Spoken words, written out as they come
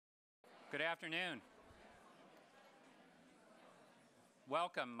Good afternoon.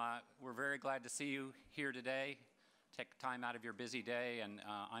 Welcome. We're very glad to see you here today. Take time out of your busy day, and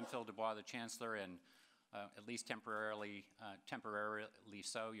I'm Phil Dubois, the Chancellor, and at least temporarily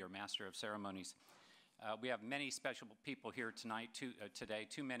so, your Master of Ceremonies. We have many special people here tonight, today,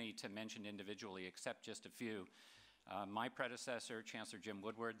 too many to mention individually, except just a few. My predecessor, Chancellor Jim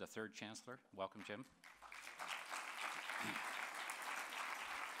Woodward, the third Chancellor. Welcome, Jim.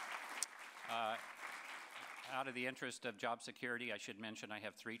 Out of the interest of job security, I should mention I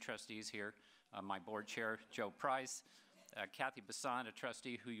have three trustees here. My board chair, Joe Price, Cathy Bessant, a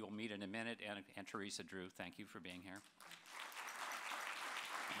trustee who you'll meet in a minute, and Teresa Drew. Thank you for being here.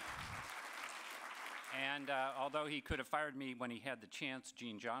 And although he could have fired me when he had the chance,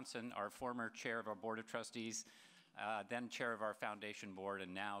 Gene Johnson, our former chair of our Board of Trustees, then chair of our foundation board,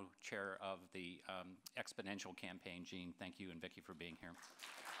 and now chair of the Exponential campaign. Gene, thank you, and Vicki for being here.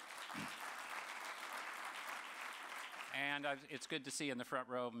 And it's good to see in the front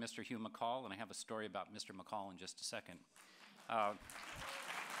row Mr. Hugh McCall, and I have a story about Mr. McCall in just a second.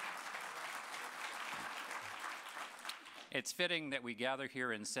 It's fitting that we gather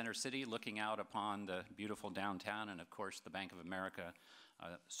here in Center City looking out upon the beautiful downtown and, of course, the Bank of America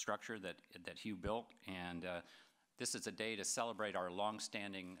structure that Hugh built. And this is a day to celebrate our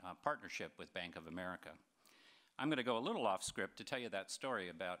longstanding partnership with Bank of America. I'm going to go a little off script to tell you that story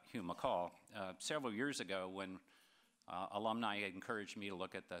about Hugh McCall. Several years ago, when alumni encouraged me to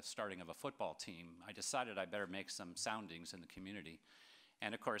look at the starting of a football team, I decided I better make some soundings in the community.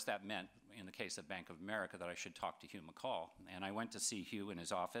 And of course that meant, in the case of Bank of America, that I should talk to Hugh McCall. And I went to see Hugh in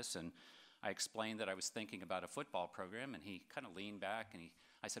his office, and I explained that I was thinking about a football program, and he kind of leaned back, and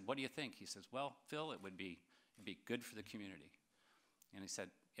I said, "What do you think?" He says, "Well, Phil, it'd be good for the community." And he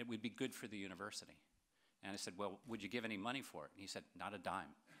said, "It would be good for the university." And I said, "Well, would you give any money for it?" And he said, "Not a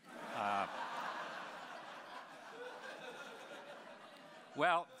dime."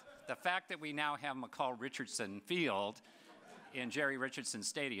 Well, the fact that we now have McCall-Richardson Field in Jerry Richardson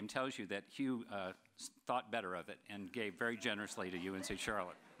Stadium tells you that Hugh thought better of it and gave very generously to UNC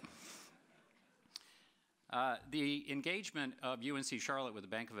Charlotte. The engagement of UNC Charlotte with the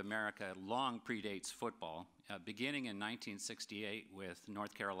Bank of America long predates football, beginning in 1968 with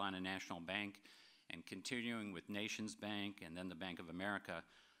North Carolina National Bank and continuing with Nations Bank and then the Bank of America.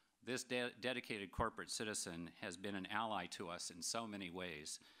 This dedicated corporate citizen has been an ally to us in so many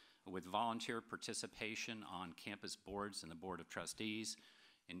ways, with volunteer participation on campus boards and the Board of Trustees,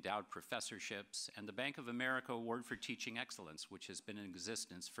 endowed professorships, and the Bank of America Award for Teaching Excellence, which has been in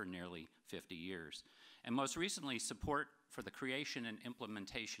existence for nearly 50 years. And most recently, support for the creation and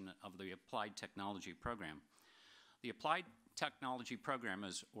implementation of the Applied Technology Program. The Applied Technology Program,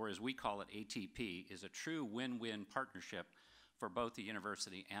 or as we call it, ATP, is a true win-win partnership for both the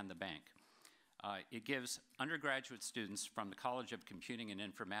university and the bank. It gives undergraduate students from the College of Computing and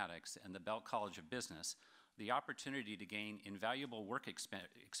Informatics and the Belk College of Business the opportunity to gain invaluable work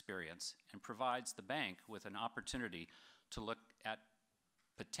experience and provides the bank with an opportunity to look at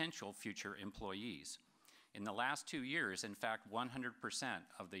potential future employees. In the last 2 years, in fact, 100%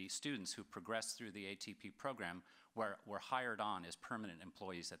 of the students who progressed through the ATP program were hired on as permanent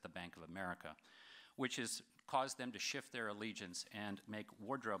employees at the Bank of America, which has caused them to shift their allegiance and make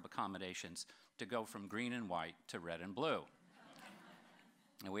wardrobe accommodations to go from green and white to red and blue.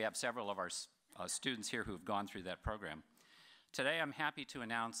 And we have several of our students here who have gone through that program. Today, I'm happy to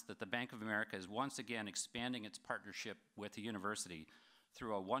announce that the Bank of America is once again expanding its partnership with the university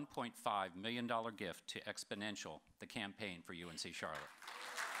through a $1.5 million gift to Exponential, the campaign for UNC Charlotte.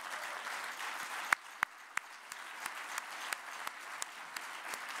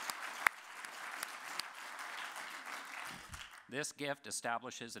 This gift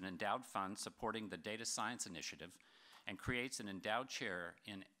establishes an endowed fund supporting the Data Science Initiative and creates an endowed chair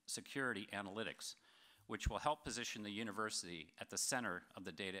in security analytics, which will help position the university at the center of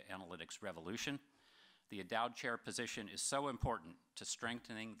the data analytics revolution. The endowed chair position is so important to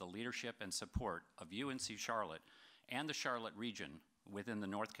strengthening the leadership and support of UNC Charlotte and the Charlotte region within the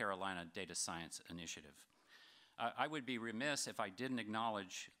North Carolina Data Science Initiative. I would be remiss if I didn't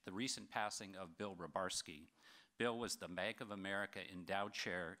acknowledge the recent passing of Bill Robarski. Bill was the Bank of America Endowed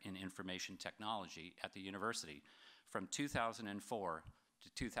Chair in Information Technology at the university from 2004 to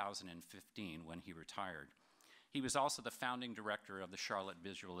 2015 when he retired. He was also the founding director of the Charlotte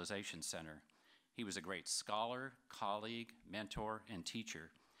Visualization Center. He was a great scholar, colleague, mentor, and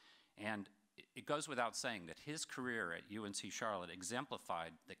teacher. And it goes without saying that his career at UNC Charlotte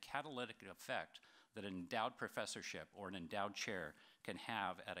exemplified the catalytic effect that an endowed professorship or an endowed chair can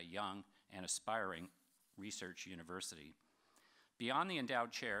have at a young and aspiring research university. Beyond the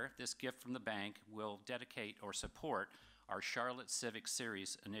endowed chair, this gift from the bank will dedicate or support our Charlotte Civic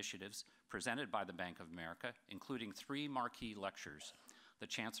Series initiatives presented by the Bank of America, including 3 marquee lectures: the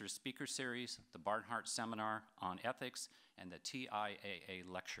Chancellor's Speaker Series, the Barnhart Seminar on Ethics, and the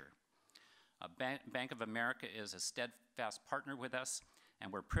TIAA Lecture. Bank of America is a steadfast partner with us,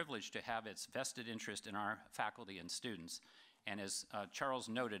 and we're privileged to have its vested interest in our faculty and students. And as Charles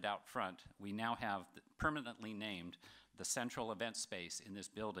noted out front, we now have permanently named the central event space in this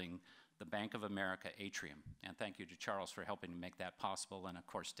building, the Bank of America Atrium. And thank you to Charles for helping to make that possible, and of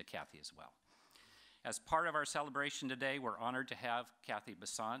course to Cathy as well. As part of our celebration today, we're honored to have Cathy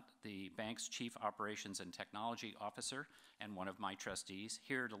Bessant, the bank's Chief Operations and Technology Officer and one of my trustees,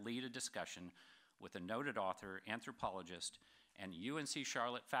 here to lead a discussion with a noted author, anthropologist, and UNC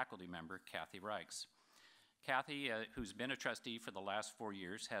Charlotte faculty member, Cathy Reichs. Cathy, who's been a trustee for the last 4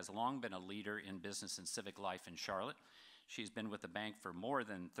 years, has long been a leader in business and civic life in Charlotte. She's been with the bank for more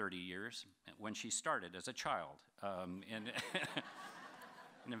than 30 years, when she started as a child, and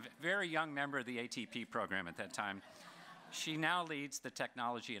a very young member of the ATP program at that time. She now leads the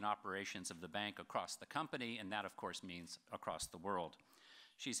technology and operations of the bank across the company, and that, of course, means across the world.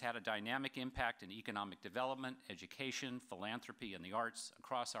 She's had a dynamic impact in economic development, education, philanthropy, and the arts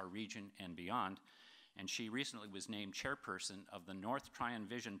across our region and beyond, and she recently was named chairperson of the North Tryon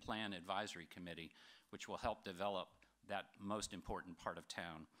Vision Plan Advisory Committee, which will help develop that most important part of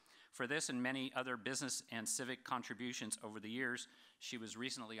town. For this and many other business and civic contributions over the years, she was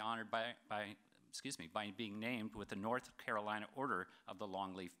recently honored by being named with the North Carolina Order of the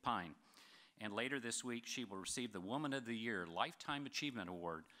Longleaf Pine. And later this week, she will receive the Woman of the Year Lifetime Achievement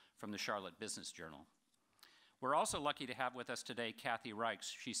Award from the Charlotte Business Journal. We're also lucky to have with us today Cathy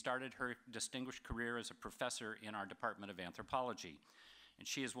Reichs. She started her distinguished career as a professor in our Department of Anthropology, and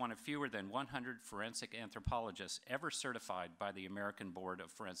she is one of fewer than 100 forensic anthropologists ever certified by the American Board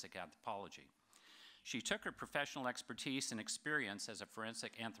of Forensic Anthropology. She took her professional expertise and experience as a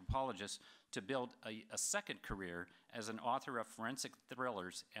forensic anthropologist to build a second career as an author of forensic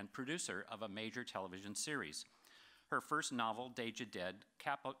thrillers and producer of a major television series. Her first novel, Deja Dead,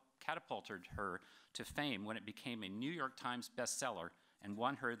 catapulted her to fame when it became a New York Times bestseller and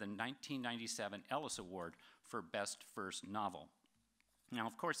won her the 1997 Ellis Award for Best First Novel. Now,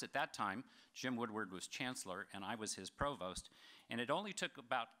 of course, at that time, Jim Woodward was chancellor and I was his provost, and it only took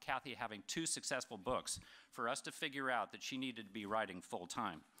about Cathy having 2 successful books for us to figure out that she needed to be writing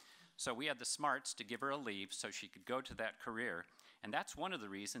full-time. So we had the smarts to give her a leave so she could go to that career, and that's one of the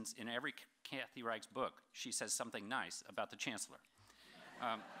reasons in every Cathy Reichs book she says something nice about the chancellor.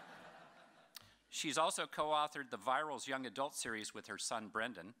 She's also co-authored the Viral's Young Adult series with her son,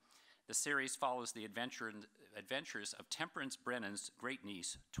 Brendan. The series follows the adventures of Temperance Brennan's great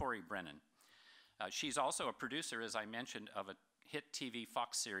niece, Tori Brennan. She's also a producer, as I mentioned, of a hit TV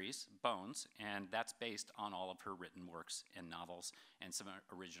Fox series, Bones, and that's based on all of her written works and novels and some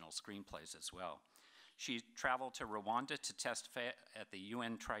original screenplays as well. She traveled to Rwanda to testify at the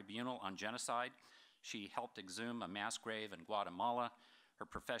UN Tribunal on Genocide. She helped exhume a mass grave in Guatemala. Her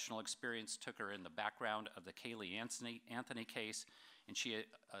professional experience took her in the background of the Kaylee Anthony case, and she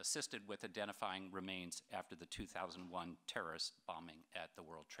assisted with identifying remains after the 2001 terrorist bombing at the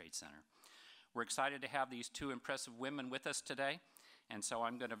World Trade Center. We're excited to have these 2 impressive women with us today, and so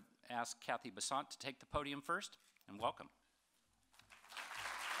I'm going to ask Cathy Bessant to take the podium first, and welcome.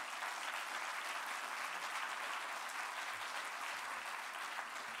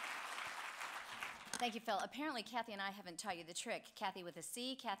 Thank you, Phil. Apparently, Cathy and I haven't taught you the trick. Cathy with a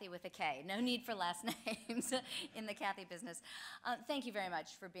C, Cathy with a K. No need for last names in the Cathy business. Thank you very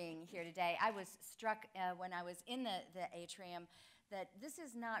much for being here today. I was struck when I was in the atrium that this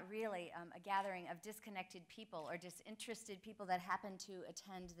is not really a gathering of disconnected people or disinterested people that happen to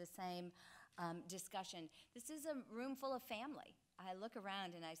attend the same discussion. This is a room full of family. I look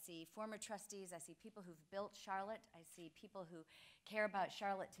around and I see former trustees, I see people who've built Charlotte, I see people who care about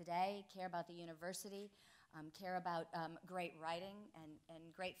Charlotte today, care about the university, care about great writing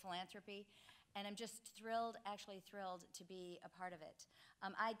and great philanthropy. And I'm just thrilled, actually thrilled to be a part of it.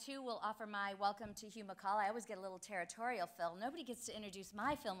 I too will offer my welcome to Hugh McCall. I always get a little territorial, Phil. Nobody gets to introduce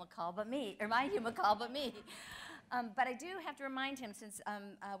my Phil McCall but me, or my Hugh McCall but me. But I do have to remind him, since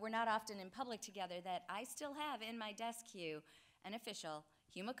we're not often in public together, that I still have in my desk, Hugh, an official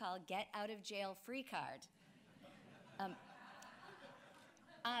Hugh McCall get out of jail free card,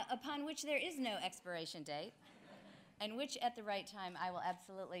 upon which there is no expiration date, and which at the right time I will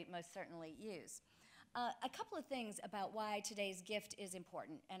absolutely, most certainly use. A couple of things about why today's gift is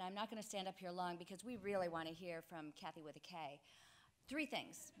important, and I'm not going to stand up here long because we really want to hear from Cathy with a K. 3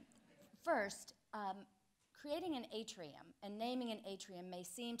 things. First, creating an atrium and naming an atrium may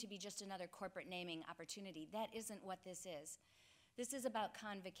seem to be just another corporate naming opportunity. That isn't what this is. This is about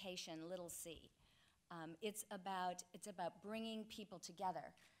convocation, little c. It's about bringing people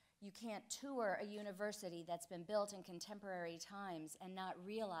together. You can't tour a university that's been built in contemporary times and not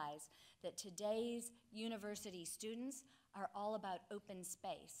realize that today's university students are all about open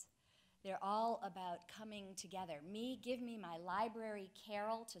space. They're all about coming together. Give me my library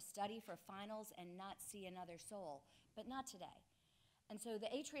carrel to study for finals and not see another soul, but not today. And so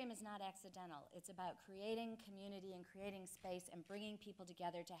the atrium is not accidental. It's about creating community and creating space and bringing people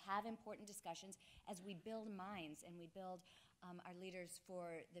together to have important discussions as we build minds and we build our leaders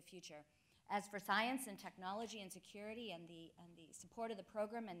for the future. As for science and technology and security and the support of the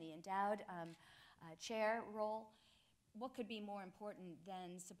program and the endowed chair role, what could be more important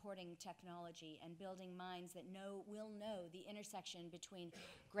than supporting technology and building minds that will know the intersection between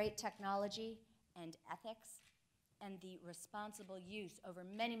great technology and ethics and the responsible use over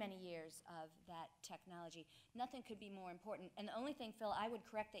many, many years of that technology? Nothing could be more important. And the only thing, Phil, I would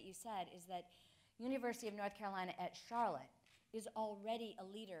correct that you said is that University of North Carolina at Charlotte is already a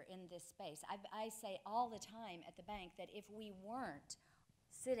leader in this space. I say all the time at the bank that if we weren't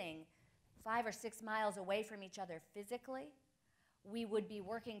sitting 5 or 6 miles away from each other physically, we would be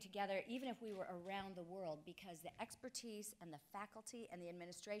working together even if we were around the world, because the expertise and the faculty and the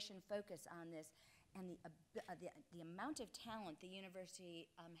administration focus on this and the amount of talent the university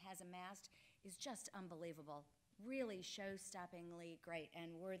has amassed is just unbelievable. Really show-stoppingly great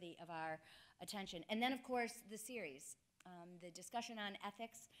and worthy of our attention. And then, of course, the series, the discussion on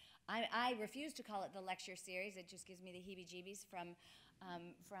ethics. I refuse to call it the lecture series. It just gives me the heebie-jeebies from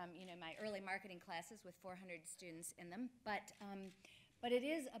my early marketing classes with 400 students in them. But it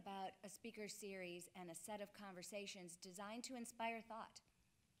is about a speaker series and a set of conversations designed to inspire thought,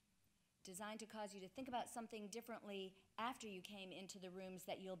 designed to cause you to think about something differently after you came into the rooms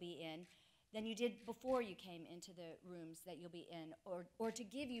that you'll be in than you did before you came into the rooms that you'll be in, or to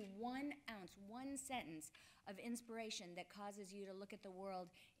give you 1 ounce, 1 sentence of inspiration that causes you to look at the world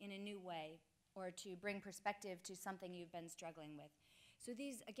in a new way, or to bring perspective to something you've been struggling with. So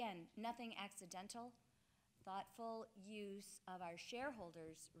these, again, nothing accidental, thoughtful use of our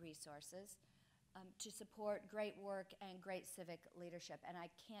shareholders' resources to support great work and great civic leadership. And I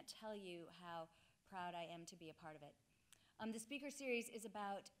can't tell you how proud I am to be a part of it. The speaker series is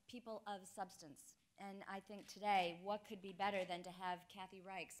about people of substance. And I think today, what could be better than to have Cathy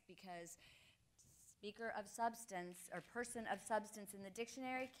Reichs, because speaker of substance, or person of substance in the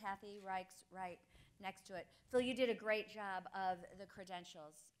dictionary, Cathy Reichs right next to it. Phil, you did a great job of the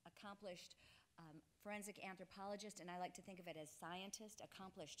credentials. Accomplished forensic anthropologist, and I like to think of it as scientist,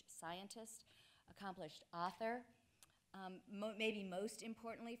 accomplished author. Maybe most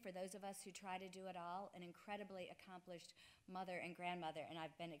importantly, for those of us who try to do it all, an incredibly accomplished mother and grandmother. And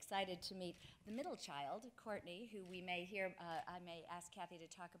I've been excited to meet the middle child, Courtney, who we may hear, I may ask Cathy to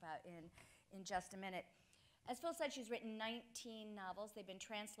talk about in just a minute. As Phil said, she's written 19 novels. They've been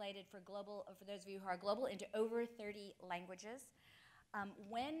translated for those of you who are global, into over 30 languages.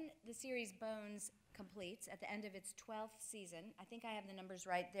 When the series Bones completes at the end of its 12th season, I think I have the numbers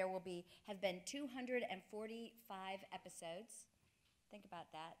right, there have been 245 episodes. Think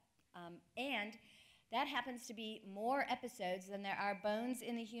about that. And that happens to be more episodes than there are bones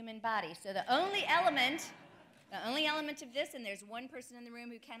in the human body. So the only element of this, and there's one person in the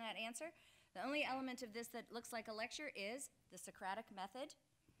room who cannot answer, the only element of this that looks like a lecture is the Socratic method.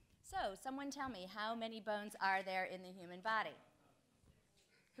 So someone tell me, how many bones are there in the human body?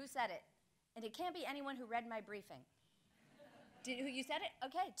 Who said it? And it can't be anyone who read my briefing. You said it?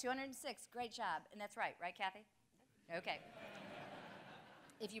 Okay, 206, great job. And that's right, Cathy? Okay.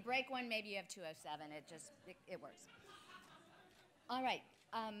 If you break one, maybe you have 207. It works. All right.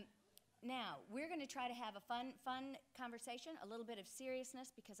 Now, we're going to try to have a fun conversation, a little bit of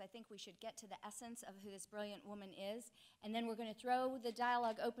seriousness, because I think we should get to the essence of who this brilliant woman is. And then we're going to throw the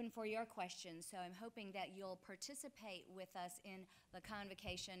dialogue open for your questions. So I'm hoping that you'll participate with us in the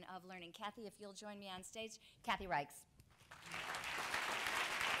convocation of learning. Cathy, if you'll join me on stage. Cathy Reichs.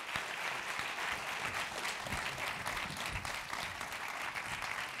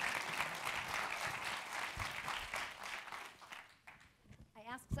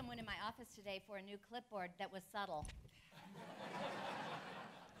 Someone in my office today for a new clipboard that was subtle.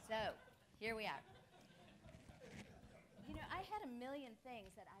 So, here we are. You know, I had a million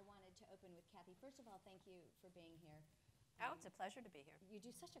things that I wanted to open with Cathy. First of all, thank you for being here. Oh, it's a pleasure to be here. You do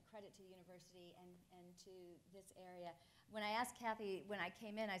such a credit to the university and to this area. When I asked Cathy, when I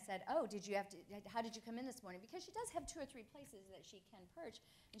came in, I said, oh, how did you come in this morning? Because she does have 2 or 3 places that she can perch.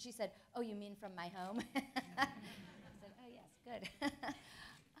 And she said, oh, you mean from my home? I said, oh, yes, good.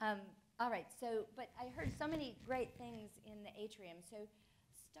 All right, but I heard so many great things in the atrium. So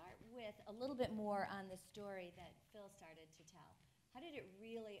start with a little bit more on the story that Phil started to tell. How did it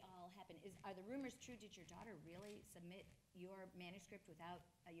really all happen? Are the rumors true? Did your daughter really submit your manuscript without,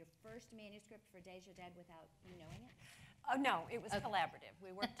 your first manuscript for Deja Dead without you knowing it? Oh, no, it was collaborative.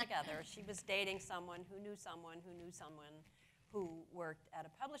 We worked together. She was dating someone who knew someone who knew someone who worked at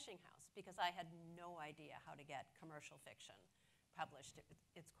a publishing house, because I had no idea how to get commercial fiction published.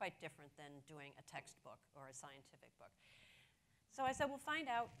 It's quite different than doing a textbook or a scientific book. So I said, well,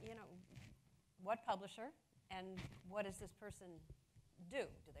 find out, what publisher and what does this person do?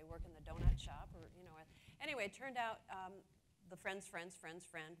 Do they work in the donut shop or, Anyway, it turned out the friend's friend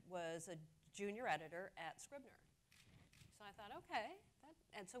was a junior editor at Scribner. So I thought, okay.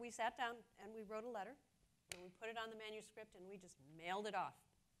 And so we sat down and we wrote a letter and we put it on the manuscript and we just mailed it off,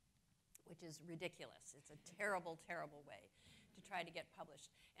 which is ridiculous. It's a terrible, terrible way to try to get published.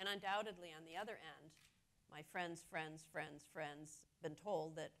 And undoubtedly on the other end, my friend's been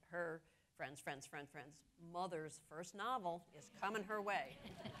told that her friend's mother's first novel is coming her way.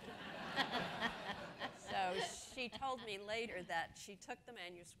 So she told me later that she took the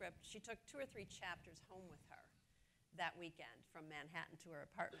manuscript, she took 2 or 3 chapters home with her that weekend from Manhattan to her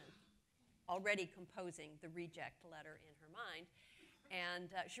apartment, already composing the reject letter in her mind.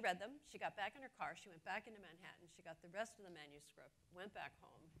 And she read them, she got back in her car, she went back into Manhattan, she got the rest of the manuscript, went back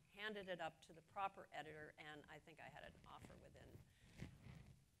home, handed it up to the proper editor, and I think I had an offer within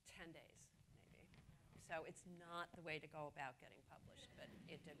 10 days, maybe. So it's not the way to go about getting published, but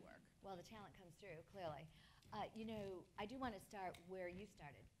it did work. Well, the talent comes through, clearly. I do want to start where you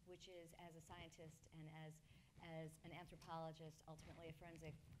started, which is as a scientist and as an anthropologist, ultimately a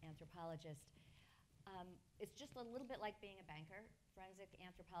forensic anthropologist. It's just a little bit like being a banker. Forensic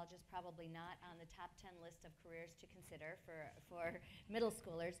anthropologist, probably not on the top 10 list of careers to consider for middle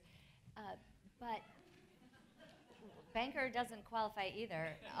schoolers. But banker doesn't qualify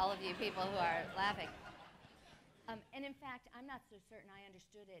either, all of you people who are laughing. And in fact, I'm not so certain I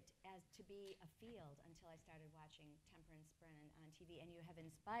understood it as to be a field until I started watching Temperance Brennan on TV. And you have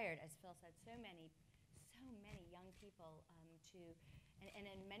inspired, as Phil said, so many young people and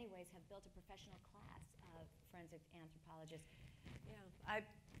in many ways have built a professional class of forensic anthropologists. Yeah,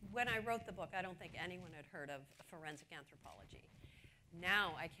 when I wrote the book, I don't think anyone had heard of forensic anthropology.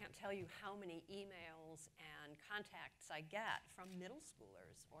 Now, I can't tell you how many emails and contacts I get from middle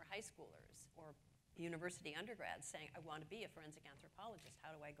schoolers or high schoolers or university undergrads saying, I want to be a forensic anthropologist.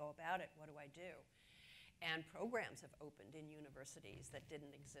 How do I go about it? What do I do? And programs have opened in universities that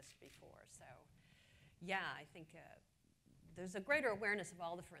didn't exist before. So, yeah, I think there's a greater awareness of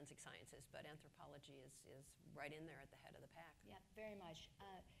all the forensic sciences, but anthropology is right in there at the head of the pack. Yeah, very much.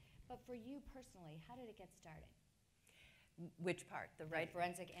 But for you personally, how did it get started? Which part? The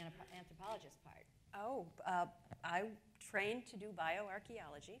forensic anthropologist part. Oh, I trained to do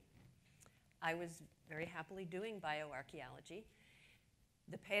bioarchaeology. I was very happily doing bioarchaeology.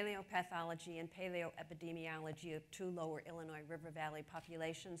 The paleopathology and paleoepidemiology of 2 lower Illinois River Valley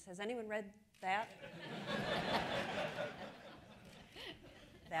populations. Has anyone read that?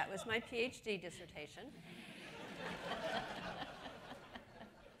 That was my PhD dissertation.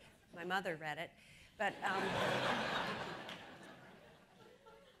 My mother read it. But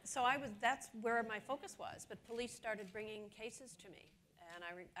so that's where my focus was. But police started bringing cases to me. And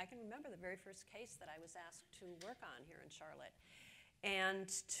I can remember the very first case that I was asked to work on here in Charlotte.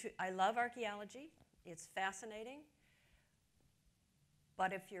 And I love archaeology. It's fascinating.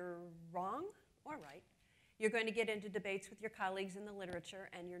 But if you're wrong or right, you're going to get into debates with your colleagues in the literature,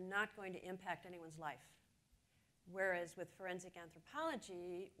 and you're not going to impact anyone's life. Whereas with forensic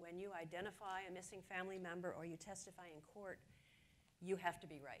anthropology, when you identify a missing family member or you testify in court, you have to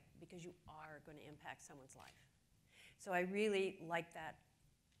be right, because you are going to impact someone's life. So I really liked that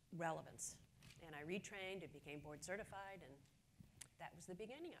relevance. And I retrained and became board certified, and that was the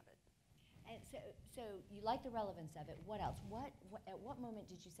beginning of it. And so you like the relevance of it. What else? At what moment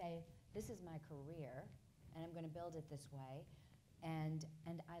did you say, this is my career, and I'm going to build it this way, and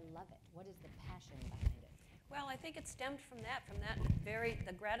I love it? What is the passion behind it? Well, I think it stemmed from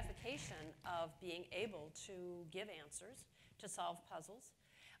the gratification of being able to give answers, to solve puzzles,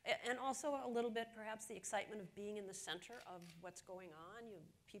 and also a little bit, perhaps, the excitement of being in the center of what's going on.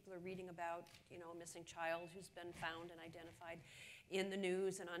 People are reading about, a missing child who's been found and identified in the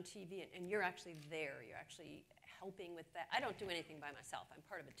news and on TV, and you're actually there. You're actually helping with that. I don't do anything by myself. I'm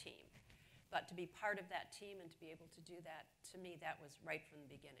part of a team. But to be part of that team and to be able to do that, to me, that was right from the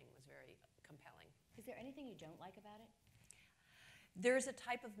beginning, was very compelling. Is there anything you don't like about it? There's a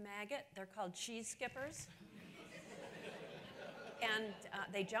type of maggot. They're called cheese skippers. And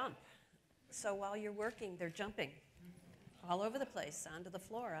they jump. So while you're working, they're jumping all over the place, onto the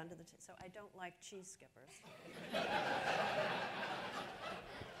floor, so I don't like cheese skippers.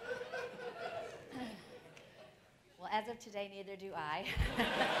 Well, as of today, neither do I.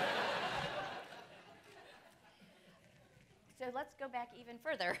 So let's go back even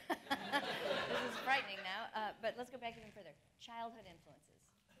further. This is frightening now, but let's go back even further. Childhood influences.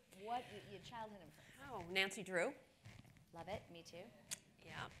 What your childhood influence? Oh, Nancy Drew. Love it. Me too.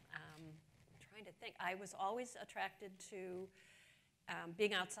 Yeah. Trying to think. I was always attracted to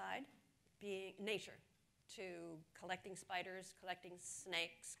being outside, being nature, to collecting spiders, collecting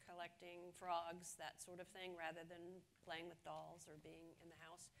snakes, collecting frogs, that sort of thing, rather than playing with dolls or being in the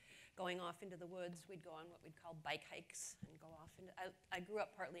house. Going off into the woods, we'd go on what we'd call bike hikes and go off into. I grew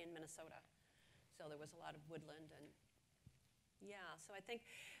up partly in Minnesota, so there was a lot of woodland and yeah. So I think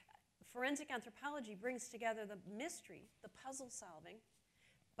forensic anthropology brings together the mystery, the puzzle solving,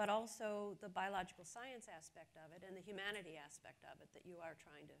 but also the biological science aspect of it and the humanity aspect of it, that you are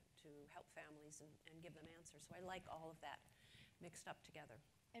trying to help families and give them answers. So I like all of that mixed up together.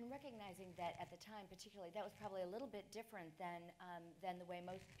 And recognizing that at the time, particularly, that was probably a little bit different than the way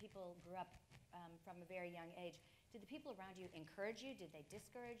most people grew up from a very young age. Did the people around you encourage you? Did they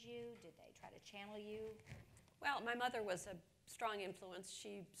discourage you? Did they try to channel you? Well, my mother was a strong influence.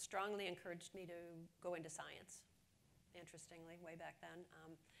 She strongly encouraged me to go into science, interestingly, way back then.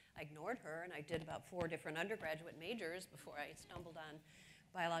 I ignored her, and I did about 4 different undergraduate majors before I stumbled on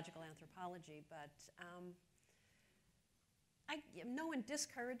biological anthropology. But no one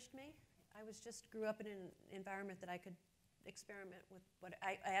discouraged me. I grew up in an environment that I could experiment with.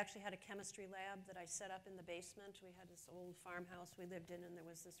 I actually had a chemistry lab that I set up in the basement. We had this old farmhouse we lived in, and there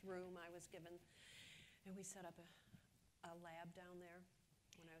was this room I was given, and we set up a lab down there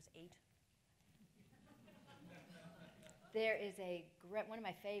when I was 8. There is one of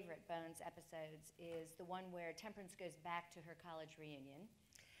my favorite Bones episodes is the one where Temperance goes back to her college reunion.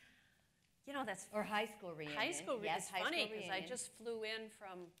 You know, that's... Or high school reunion. High school reunion. Yes, it's funny, because I reunion. just flew in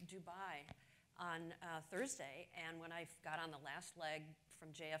from Dubai on Thursday, and when I got on the last leg from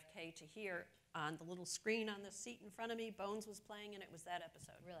JFK to here, on the little screen on the seat in front of me, Bones was playing, and it was that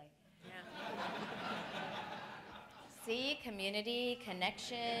episode. Really? Yeah. See, community,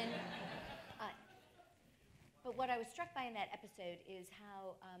 connection. But what I was struck by in that episode is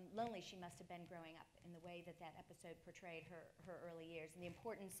how lonely she must have been growing up, in the way that episode portrayed her early years, and the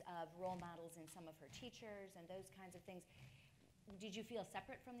importance of role models in some of her teachers and those kinds of things. Did you feel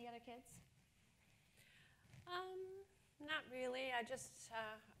separate from the other kids? Not really. I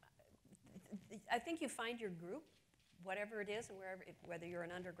think you find your group, whatever it is, and whether you're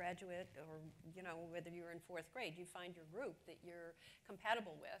an undergraduate or whether you're in 4th grade, you find your group that you're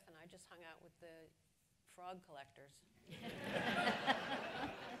compatible with, and I just hung out with the frog collectors.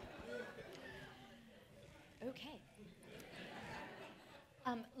 Okay.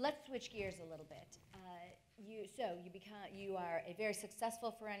 Let's switch gears a little bit. You are a very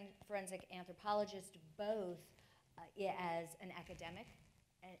successful forensic anthropologist, both as an academic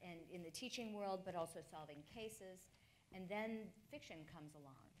and in the teaching world, but also solving cases. And then fiction comes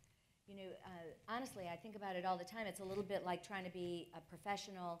along. Honestly, I think about it all the time. It's a little bit like trying to be a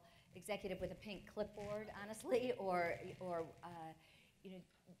professional executive with a pink clipboard, honestly, or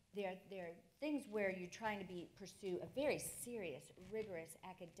there are things where you're trying to pursue a very serious, rigorous,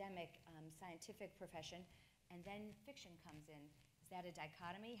 academic, scientific profession, and then fiction comes in. Is that a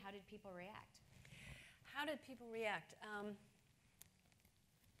dichotomy? How did people react? How did people react?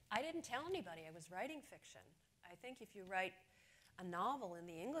 I didn't tell anybody I was writing fiction. I think if you write a novel in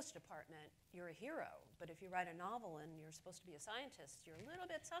the English department, you're a hero. But if you write a novel and you're supposed to be a scientist, you're a little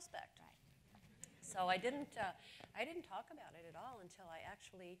bit suspect. Right. So I didn't talk about it at all until I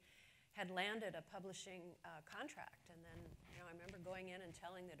actually had landed a publishing contract. And then, I remember going in and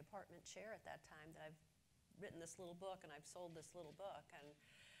telling the department chair at that time that I've written this little book and I've sold this little book. And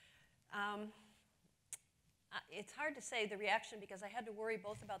it's hard to say the reaction, because I had to worry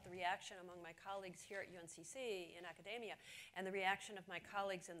both about the reaction among my colleagues here at UNCC in academia and the reaction of my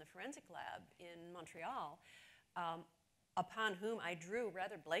colleagues in the forensic lab in Montreal, upon whom I drew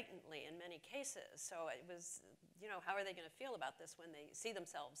rather blatantly in many cases. So it was, how are they going to feel about this when they see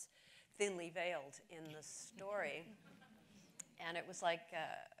themselves thinly veiled in the story? And it was like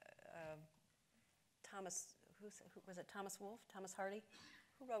Thomas Wolfe? Thomas Hardy?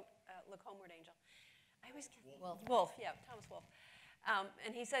 Who wrote Look Homeward Angel? I always get Wolfe. Wolfe, yeah, Thomas Wolfe.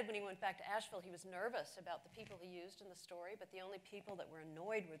 And he said when he went back to Asheville, he was nervous about the people he used in the story, but the only people that were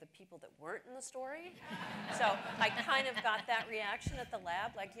annoyed were the people that weren't in the story. So I kind of got that reaction at the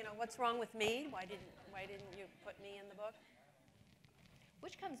lab, like, you know, what's wrong with me? Why didn't you put me in the book?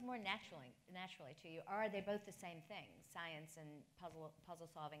 Which comes more naturally to you? Or are they both the same thing, science and puzzle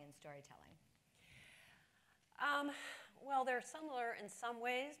solving and storytelling? Well, they're similar in some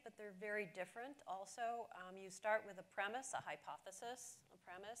ways, but they're very different also. You start with a premise, a hypothesis, a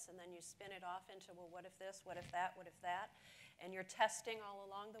premise, and then you spin it off into, well, what if this, what if that, what if that? And you're testing all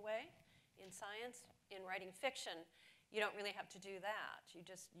along the way. In science, in writing fiction, you don't really have to do that.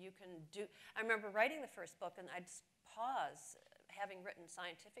 You can do, I remember writing the first book, and I'd pause, having written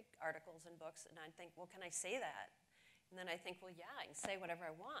scientific articles and books, and I'd think, well, can I say that? And then I think, well, yeah, I can say whatever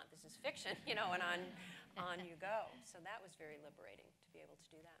I want. This is fiction, you know, and on you go. So that was very liberating to be able to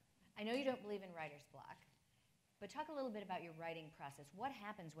do that. I know you don't believe in writer's block, but talk a little bit about your writing process. What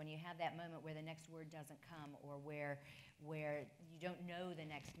happens when you have that moment where the next word doesn't come, or where you don't know the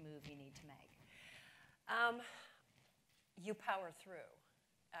next move you need to make? You power through.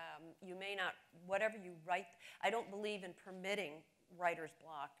 You may not, whatever you write, I don't believe in permitting writer's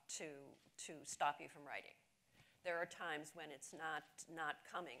block to stop you from writing. There are times when it's not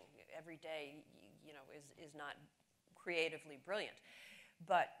coming. Every day, you know, is not creatively brilliant.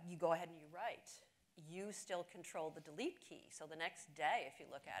 But you go ahead and you write. You still control the delete key. So the next day, if you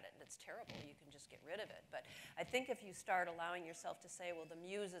look at it and it's terrible, you can just get rid of it. But I think if you start allowing yourself to say, well, the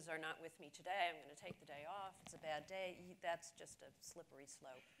muses are not with me today, I'm going to take the day off, it's a bad day, that's just a slippery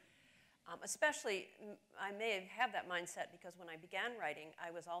slope. Especially, I may have that mindset because when I began writing,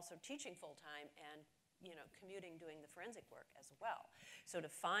 I was also teaching full-time and, you know, commuting, doing the forensic work as well. So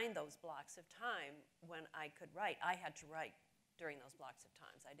to find those blocks of time when I could write, I had to write during those blocks of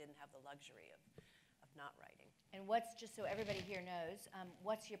times. I didn't have the luxury of not writing. And what's, just so everybody here knows,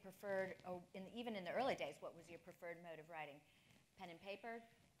 what's your preferred, or even in the early days, what was your preferred mode of writing? Pen and paper?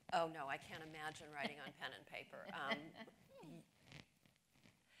 Oh, no, I can't imagine writing on pen and paper.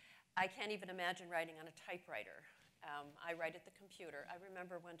 I can't even imagine writing on a typewriter. I write at the computer. I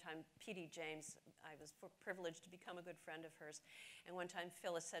remember one time P.D. James, I was privileged to become a good friend of hers, and one time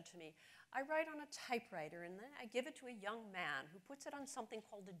Phyllis said to me, I write on a typewriter and then I give it to a young man who puts it on something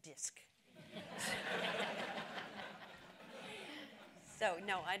called a disk. So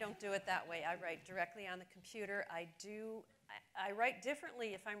no, I don't do it that way. I write directly on the computer. I write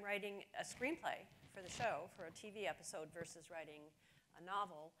differently if I'm writing a screenplay for the show, for a TV episode, versus writing a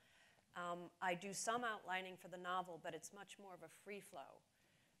novel. I do some outlining for the novel, but it's much more of a free-flow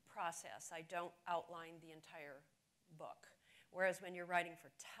process. I don't outline the entire book. Whereas when you're writing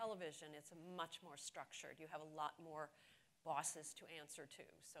for television, it's much more structured. You have a lot more bosses to answer to,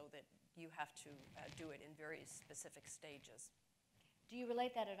 so that you have to do it in very specific stages. Do you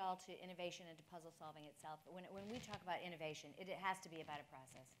relate that at all to innovation and to puzzle solving itself? When we talk about innovation, it has to be about a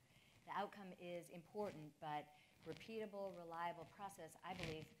process. The outcome is important, but repeatable, reliable process, I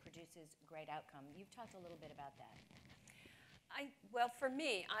believe, produces great outcome. You've talked a little bit about that. Well, for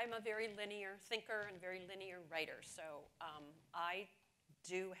me, I'm a very linear thinker and very linear writer, so I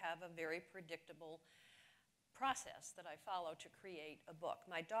do have a very predictable process that I follow to create a book.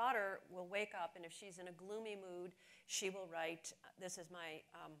 My daughter will wake up, and if she's in a gloomy mood, she will write, this is my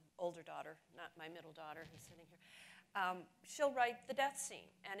older daughter, not my middle daughter who's sitting here, she'll write the death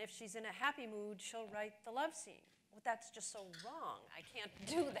scene, and if she's in a happy mood, she'll write the love scene. Well, that's just so wrong. I can't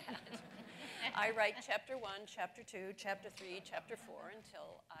do that. I write chapter 1, chapter 2, chapter 3, chapter 4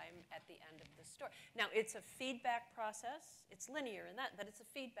 until I'm at the end of the story. Now, it's a feedback process. It's linear in that, but it's a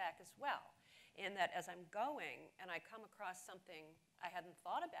feedback as well, in that as I'm going and I come across something I hadn't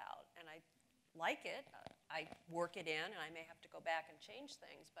thought about and I like it, I work it in, and I may have to go back and change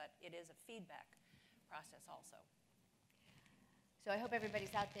things, but it is a feedback process also. So I hope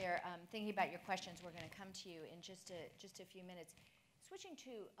everybody's out there thinking about your questions. We're going to come to you in just a few minutes. Switching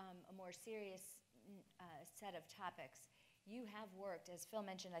to a more serious set of topics, you have worked, as Phil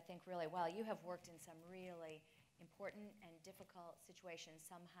mentioned, I think really well, you have worked in some really important and difficult situations,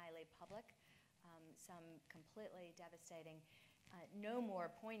 some highly public, some completely devastating, no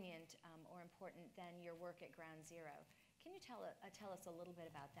more poignant or important than your work at Ground Zero. Can you tell us a little bit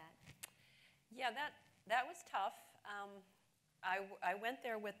about that? Yeah, that was tough. I went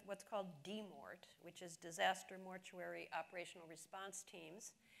there with what's called DMORT, which is Disaster Mortuary Operational Response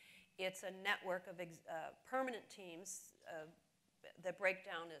Teams. It's a network of permanent teams that break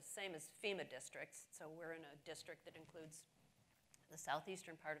down the same as FEMA districts. So we're in a district that includes the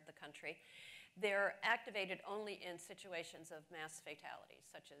southeastern part of the country. They're activated only in situations of mass fatalities,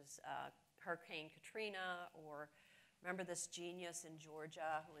 such as Hurricane Katrina, or remember this genius in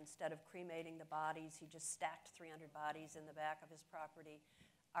Georgia who instead of cremating the bodies, he just stacked 300 bodies in the back of his property.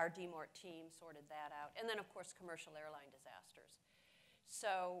 Our DMORT team sorted that out. And then, of course, commercial airline disasters.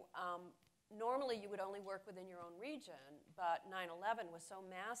 So normally you would only work within your own region, but 9/11 was so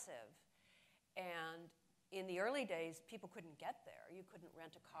massive. And in the early days, people couldn't get there. You couldn't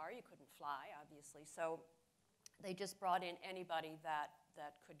rent a car. You couldn't fly, obviously. So they just brought in anybody that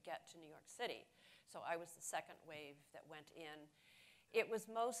could get to New York City. So I was the second wave that went in. It was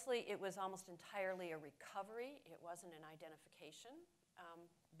almost entirely a recovery. It wasn't an identification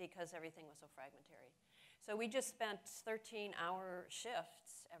because everything was so fragmentary. So we just spent 13-hour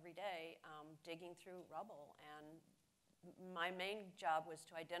shifts every day digging through rubble. And my main job was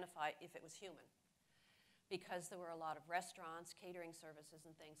to identify if it was human, because there were a lot of restaurants, catering services,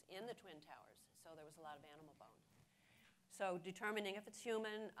 and things in the Twin Towers. So there was a lot of animal bone. So determining if it's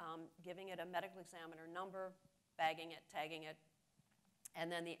human, giving it a medical examiner number, bagging it, tagging it,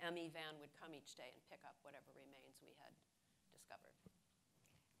 and then the ME van would come each day and pick up whatever remains we had discovered.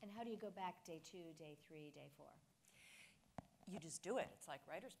 And how do you go back day 2, day 3, day 4? You just do it. It's like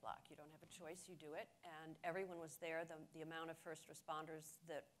writer's block. You don't have a choice. You do it. And everyone was there. The amount of first responders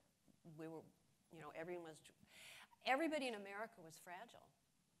that we were, everybody in America was fragile.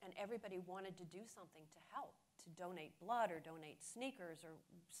 And everybody wanted to do something to help, to donate blood or donate sneakers or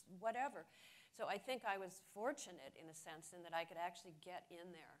whatever. So I think I was fortunate in a sense in that I could actually get in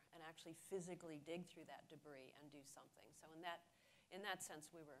there and actually physically dig through that debris and do something. So in that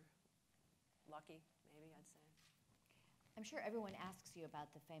sense, we were lucky, maybe I'd say. I'm sure everyone asks you about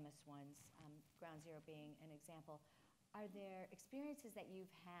the famous ones, Ground Zero being an example. Are there experiences that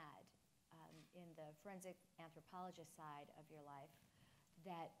you've had in the forensic anthropologist side of your life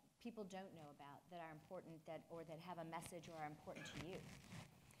that people don't know about, that are important, or that have a message or are important to you?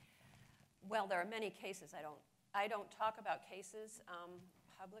 Well, there are many cases. I don't talk about cases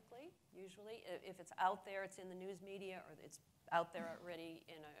publicly, usually. If it's out there, it's in the news media, or it's out there already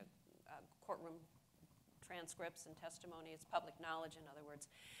in a courtroom transcripts and testimony. It's public knowledge, in other words.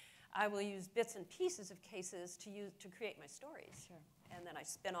 I will use bits and pieces of cases to create my stories. Sure. And then I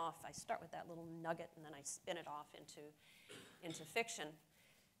spin off. I start with that little nugget, and then I spin it off into fiction.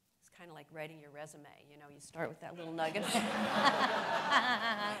 Kind of like writing your resume, you start with that little nugget.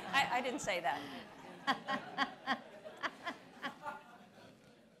 I didn't say that.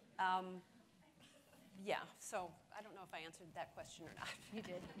 Yeah, so I don't know if I answered that question or not.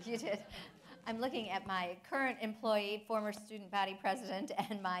 You did. I'm looking at my current employee, former student body president,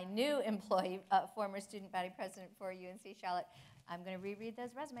 and my new employee, former student body president for UNC Charlotte. I'm going to reread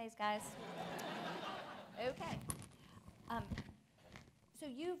those resumes, guys. Okay. So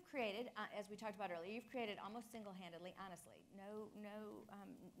you've created, as we talked about earlier, you've created almost single-handedly, honestly, no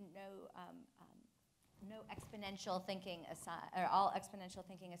exponential thinking aside, or all exponential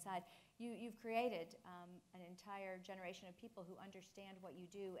thinking aside, you've created an entire generation of people who understand what you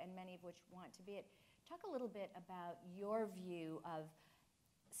do, and many of which want to be it. Talk a little bit about your view of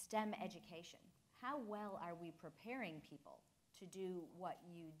STEM education. How well are we preparing people to do what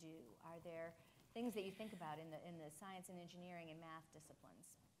you do? Are there things that you think about in the science and engineering and math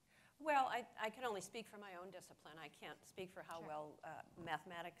disciplines? Well, I can only speak for my own discipline. I can't speak for how Sure. well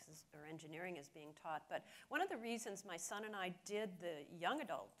mathematics or engineering is being taught. But one of the reasons my son and I did the young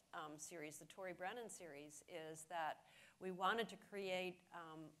adult series, the Tori Brennan series, is that we wanted to create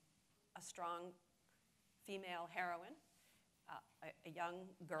a strong female heroine, a young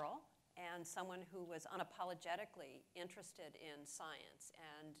girl, and someone who was unapologetically interested in science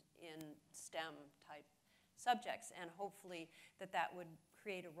and in STEM-type subjects, and hopefully that would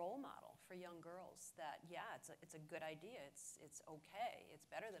create a role model for young girls that, yeah, it's a good idea, it's okay, it's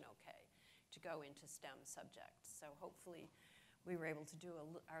better than okay to go into STEM subjects. So hopefully we were able to do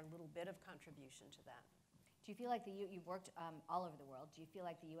our little bit of contribution to that. Do you feel like you've worked all over the world, do you feel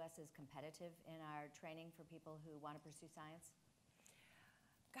like the U.S. is competitive in our training for people who want to pursue science?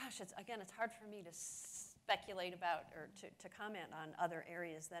 Gosh, it's hard for me to speculate about or to comment on other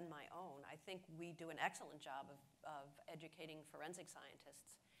areas than my own. I think we do an excellent job of educating forensic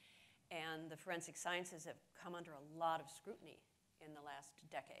scientists. And the forensic sciences have come under a lot of scrutiny in the last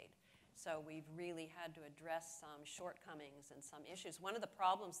decade. So we've really had to address some shortcomings and some issues. One of the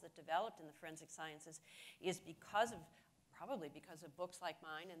problems that developed in the forensic sciences is probably because of books like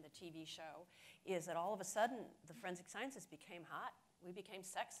mine and the TV show, is that all of a sudden the forensic sciences became hot. We became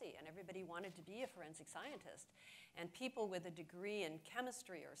sexy, and everybody wanted to be a forensic scientist. And people with a degree in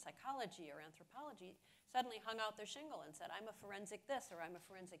chemistry or psychology or anthropology suddenly hung out their shingle and said, I'm a forensic this or I'm a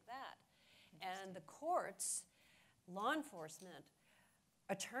forensic that. And the courts, law enforcement,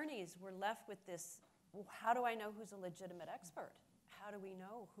 attorneys were left with this, well, how do I know who's a legitimate expert? How do we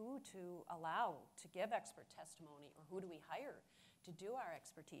know who to allow to give expert testimony, or who do we hire to do our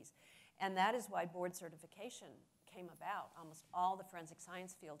expertise? And that is why board certification came about. Almost all the forensic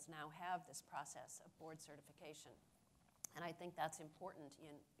science fields now have this process of board certification. And I think that's important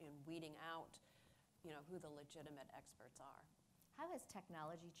in weeding out, who the legitimate experts are. How has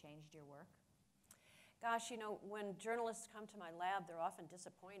technology changed your work? Gosh, when journalists come to my lab, they're often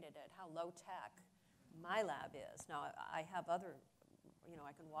disappointed at how low tech my lab is. Now, I have other,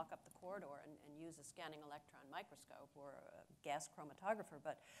 I can walk up the corridor and use a scanning electron microscope or a gas chromatographer,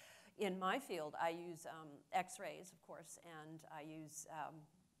 but in my field, I use X-rays, of course, and I use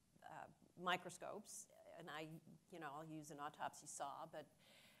microscopes, and I'll use an autopsy saw, but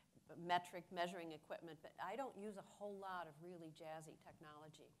metric measuring equipment, but I don't use a whole lot of really jazzy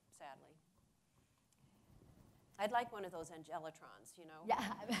technology, sadly. I'd like one of those Angelatrons, Yeah.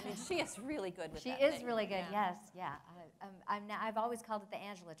 I mean, she is really good with She that is thing. really good, Yeah. yes, yeah. I've always called it the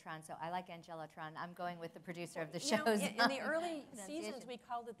Angelatron, so I like Angelatron. I'm going with the producer of the show's In the early pronunciation. seasons, we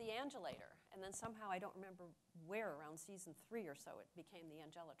called it the Angelator, and then somehow, I don't remember where, around season 3 or so, it became the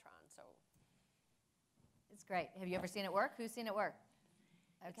Angelatron, so. It's great. Have you ever seen it work? Who's seen it work?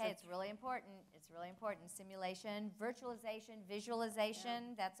 Okay, It's it's really important. It's really important. Simulation, virtualization,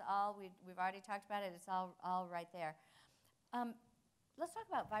 visualization, that's all. We've already talked about it. It's all right there. Let's talk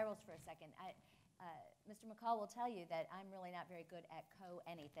about virals for a second. Mr. McCall will tell you that I'm really not very good at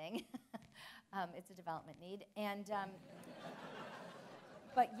co-anything. It's a development need. And,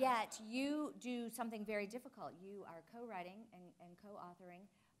 but yet, you do something very difficult. You are co-writing and co-authoring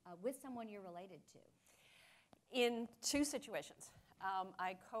with someone you're related to. In 2 situations.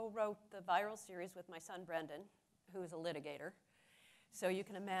 I co-wrote the viral series with my son, Brendan, who's a litigator. So you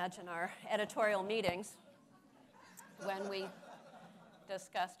can imagine our editorial meetings when we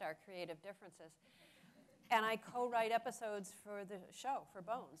discussed our creative differences. And I co-write episodes for the show, for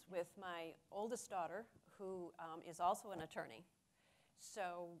Bones, with my oldest daughter, who is also an attorney.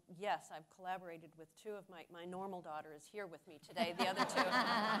 So yes, I've collaborated with 2 of my normal daughter is here with me today. The other 2,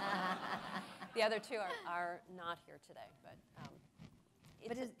 the other 2 are not here today.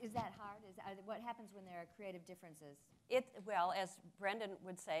 But is that hard? What happens when there are creative differences? Well, as Brendan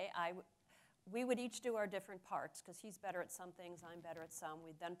would say, we would each do our different parts, because he's better at some things, I'm better at some.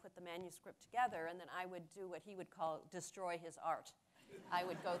 We'd then put the manuscript together, and then I would do what he would call destroy his art. I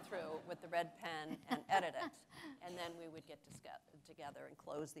would go through with the red pen and edit it, and then we would get together and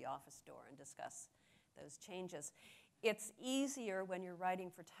close the office door and discuss those changes. It's easier when you're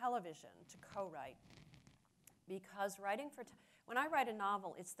writing for television to co-write, because when I write a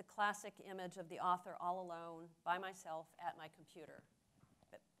novel, it's the classic image of the author all alone, by myself, at my computer,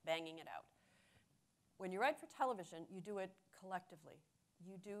 banging it out. When you write for television, you do it collectively.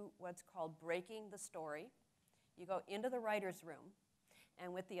 You do what's called breaking the story. You go into the writer's room,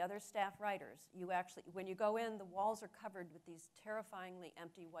 and with the other staff writers, when you go in, the walls are covered with these terrifyingly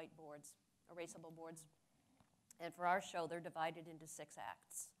empty white boards, erasable boards. And for our show, they're divided into 6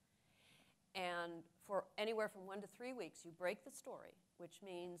 acts. And for anywhere from 1 to 3 weeks, you break the story, which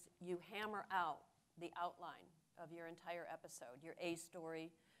means you hammer out the outline of your entire episode, your A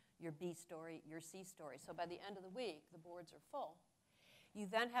story, your B story, your C story. So by the end of the week, the boards are full. You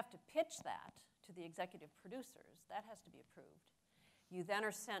then have to pitch that to the executive producers. That has to be approved. You then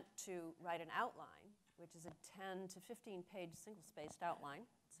are sent to write an outline, which is a 10 to 15-page single-spaced outline.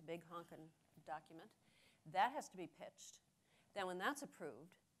 It's a big honkin' document. That has to be pitched. Then when that's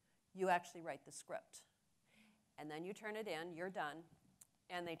approved, you actually write the script. And then you turn it in, you're done,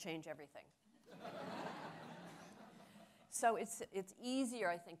 and they change everything. So it's easier,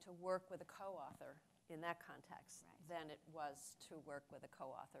 I think, to work with a co-author in that context than it was to work with a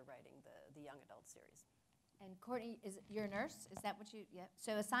co-author writing the young adult series. And Courtney, you're a nurse? Is that what you, yeah?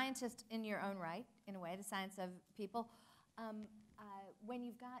 So a scientist in your own right, in a way, the science of people. When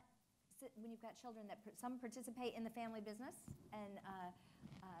you've got children that some participate in the family business, and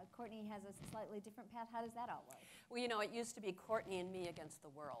Courtney has a slightly different path, how does that all work? Well, it used to be Courtney and me against the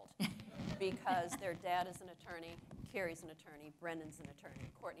world, because their dad is an attorney, Carrie's an attorney, Brendan's an attorney.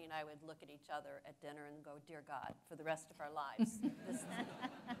 Courtney and I would look at each other at dinner and go, dear God, for the rest of our lives.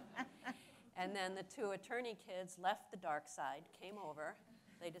 And then the 2 attorney kids left the dark side, came over.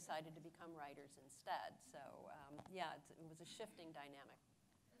 They decided to become writers instead. So, yeah, it was a shifting dynamic.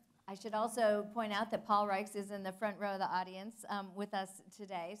 I should also point out that Paul Reichs is in the front row of the audience with us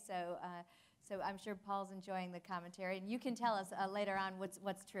today. So So I'm sure Paul's enjoying the commentary, and you can tell us later on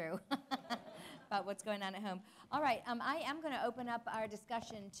what's true about what's going on at home. All right, I am going to open up our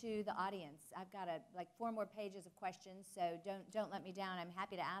discussion to the audience. I've got like 4 more pages of questions, so don't let me down. I'm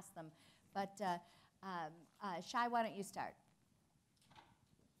happy to ask them. But Shai, why don't you start?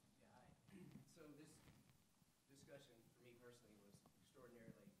 So this discussion for me personally was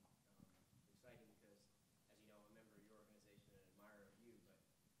extraordinarily exciting because, as you know, I'm a member of your organization and an admirer of you, but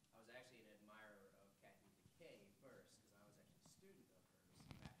I was actually an admirer of Cathy with a K first because I was actually a student of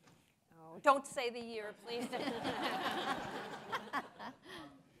hers back in Oh, don't say the year, please.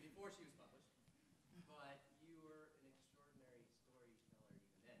 before she was published. But you were an extraordinary storyteller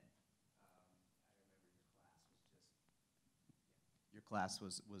even then. I remember your class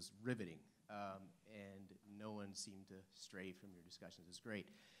was riveting, and no one seemed to stray from your discussions. It's great.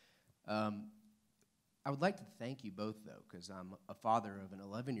 I would like to thank you both, though, because I'm a father of an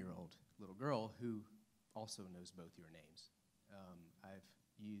 11-year-old little girl who also knows both your names. I've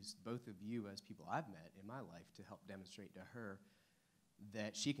used both of you as people I've met in my life to help demonstrate to her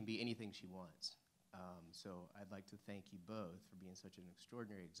that she can be anything she wants. So I'd like to thank you both for being such an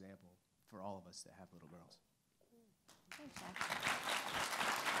extraordinary example for all of us that have little girls. Thanks, Shai.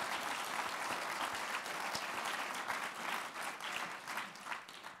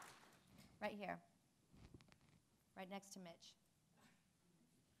 Right here. Right next to Mitch.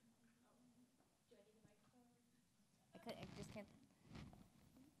 I just can't.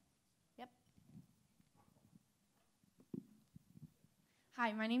 Yep.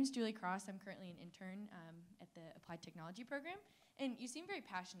 Hi, my name is Julie Cross. I'm currently an intern at the Applied Technology program. And you seem very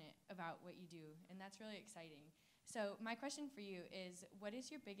passionate about what you do, and that's really exciting. So my question for you is, what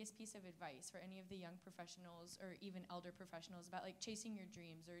is your biggest piece of advice for any of the young professionals or even elder professionals about like chasing your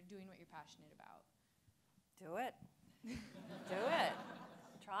dreams or doing what you're passionate about? Do it. Do it.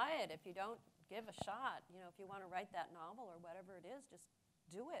 Try it. If you don't, give a shot. You know, if you want to write that novel or whatever it is, just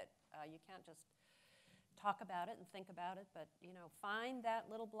do it. You can't just talk about it and think about it, but, you know, find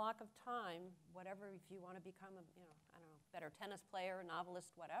that little block of time, whatever, if you want to become a, you know, I don't know, better tennis player,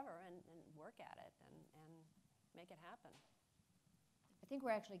 novelist, whatever, and work at it and make it happen. I think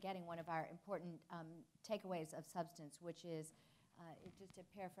we're actually getting one of our important takeaways of substance, which is, just to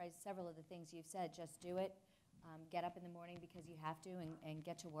paraphrase several of the things you've said, just do it. Get up in the morning because you have to and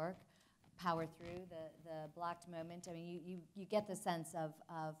get to work. Power through the blocked moment. I mean, you get the sense of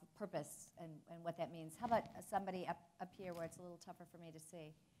purpose and what that means. How about somebody up here where it's a little tougher for me to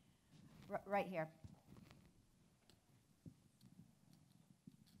see? Right here.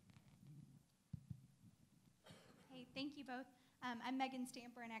 Hey, thank you both. I'm Megan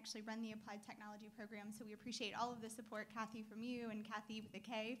Stamper and actually run the Applied Technology program, so we appreciate all of the support, Cathy from you and Cathy with a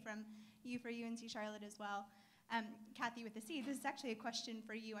K from you for UNC Charlotte as well. Cathy with a C, this is actually a question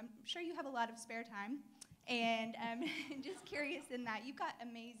for you. I'm sure you have a lot of spare time, and just curious in that you've got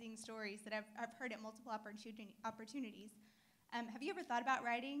amazing stories that I've heard at multiple opportunities. Have you ever thought about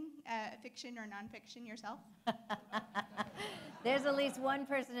writing fiction or nonfiction yourself? There's at least one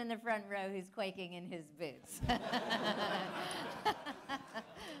person in the front row who's quaking in his boots.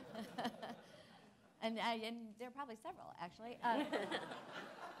 and there are probably several, actually.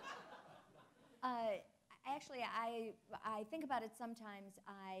 Actually, I think about it sometimes.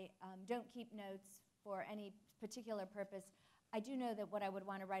 I don't keep notes for any particular purpose. I do know that what I would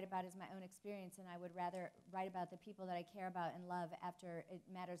want to write about is my own experience, and I would rather write about the people that I care about and love after it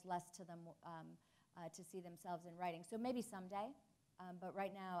matters less to them to see themselves in writing. So maybe someday, but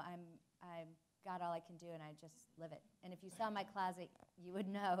right now I've got all I can do, and I just live it. And if you saw my closet, you would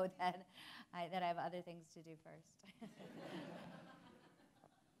know that I have other things to do first.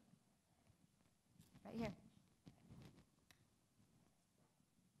 Right here.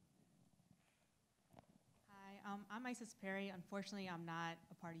 Hi, I'm Isis Perry. Unfortunately, I'm not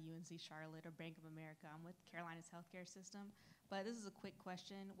a part of UNC Charlotte or Bank of America. I'm with Carolina's healthcare system. But this is a quick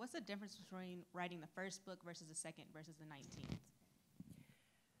question. What's the difference between writing the first book versus the second versus the 19th?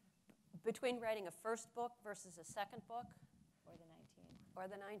 Between writing a first book versus a second book? Or the 19th. Or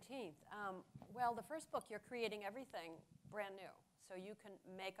the 19th. Well, the first book, you're creating everything brand new. So you can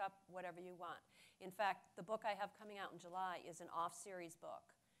make up whatever you want. In fact, the book I have coming out in July is an off-series book.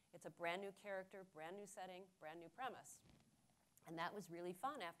 It's a brand new character, brand new setting, brand new premise. And that was really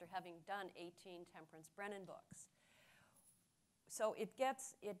fun after having done 18 Temperance Brennan books. So it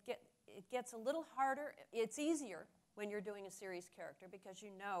gets a little harder. It's easier when you're doing a series character because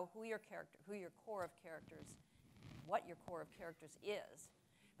you know who your core of characters, what your core of characters is.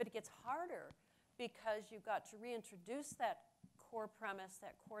 But it gets harder because you've got to reintroduce that core premise,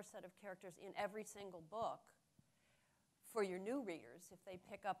 that core set of characters in every single book for your new readers if they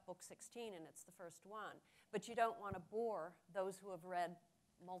pick up book 16 and it's the first one. But you don't want to bore those who have read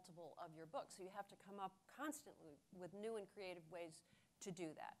multiple of your books. So you have to come up constantly with new and creative ways to do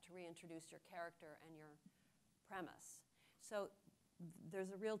that, to reintroduce your character and your premise. So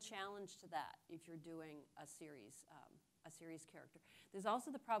there's a real challenge to that if you're doing a series character. There's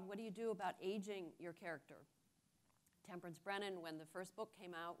also the problem, what do you do about aging your character? Temperance Brennan, when the first book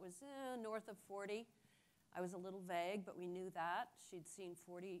came out, was north of 40. I was a little vague, but we knew that. She'd seen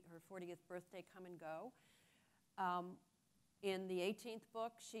her 40th birthday come and go. In the 18th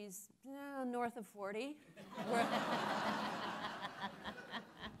book, she's north of 40.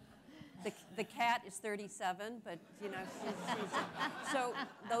 The cat is 37, but so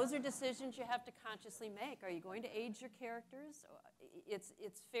those are decisions you have to consciously make. Are you going to age your characters?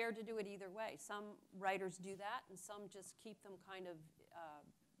 It's fair to do it either way. Some writers do that, and some just keep them kind of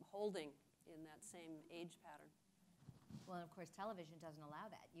holding in that same age pattern. Well, and of course, television doesn't allow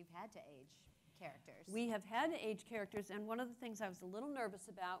that. You've had to age characters. We have had to age characters, and one of the things I was a little nervous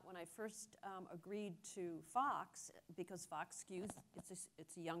about when I first agreed to Fox, because Fox skews,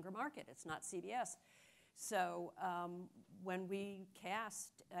 it's a younger market. It's not CBS. So when we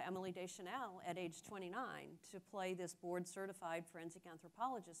cast Emily Deschanel at age 29 to play this board-certified forensic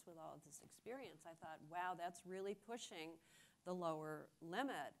anthropologist with all of this experience, I thought, wow, that's really pushing the lower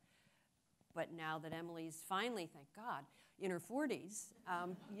limit. But now that Emily's finally, thank God, in her 40s,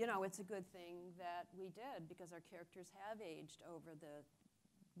 it's a good thing that we did, because our characters have aged over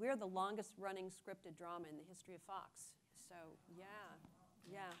we're the longest running scripted drama in the history of Fox. So, yeah.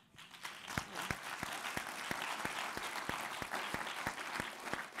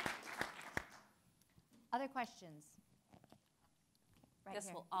 Other questions? Right This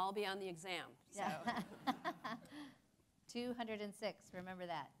here. will all be on the exam. So. Yeah. 206, remember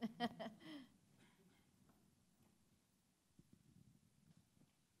that.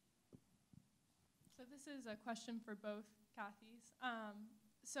 So this is a question for both Cathys.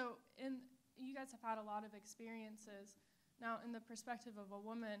 You guys have had a lot of experiences. Now, in the perspective of a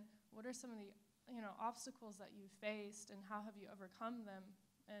woman, what are some of the obstacles that you faced, and how have you overcome them?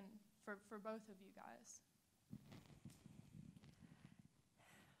 And for both of you guys.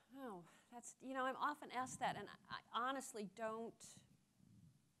 Oh, I'm often asked that, and I honestly don't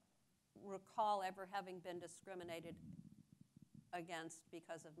recall ever having been discriminated against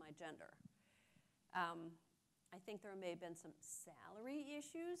because of my gender. I think there may have been some salary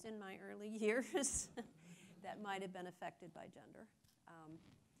issues in my early years that might have been affected by gender.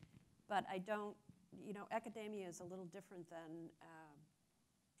 But I don't, academia is a little different than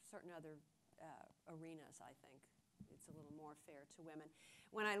certain other arenas, I think. It's a little more fair to women.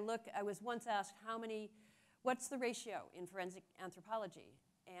 When I was once asked what's the ratio in forensic anthropology?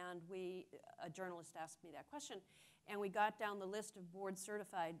 And a journalist asked me that question, and we got down the list of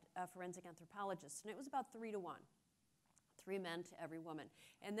board-certified forensic anthropologists, and it was about 3 to 1, 3 men to every woman.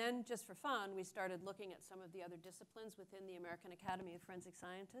 And then, just for fun, we started looking at some of the other disciplines within the American Academy of Forensic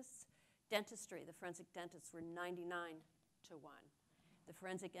Scientists. Dentistry, the forensic dentists were 99 to 1. The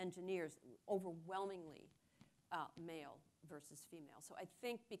forensic engineers, overwhelmingly male versus female. So I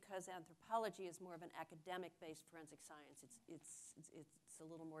think because anthropology is more of an academic-based forensic science, it's a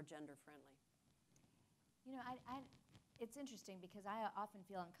little more gender-friendly. It's interesting because I often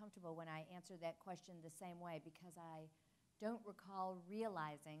feel uncomfortable when I answer that question the same way, because I don't recall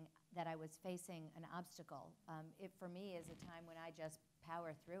realizing that I was facing an obstacle. It, for me, is a time when I just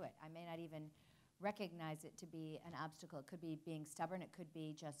power through it. I may not even recognize it to be an obstacle. It could be being stubborn. It could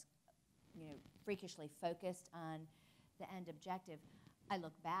be just freakishly focused on the end objective. I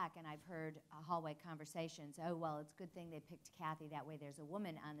look back and I've heard hallway conversations. Oh, well, it's a good thing they picked Cathy. That way there's a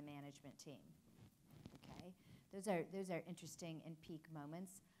woman on the management team. Okay? Those are interesting and peak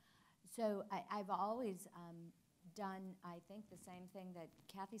moments. So I've always done, I think, the same thing that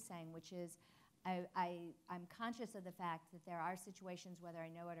Cathy's saying, which is I'm conscious of the fact that there are situations, whether I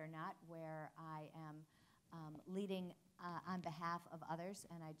know it or not, where I am leading on behalf of others,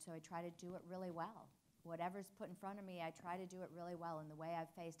 and so I try to do it really well. Whatever's put in front of me, I try to do it really well, and the way I've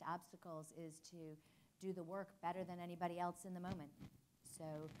faced obstacles is to do the work better than anybody else in the moment.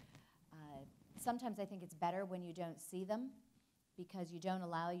 So sometimes I think it's better when you don't see them, because you don't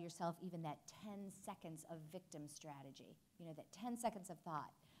allow yourself even that 10 seconds of victim strategy, that 10 seconds of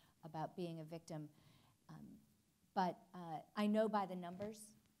thought about being a victim. But I know by the numbers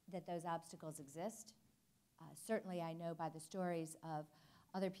that those obstacles exist. Certainly I know by the stories of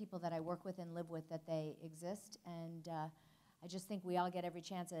other people that I work with and live with that they exist, and I just think we all get every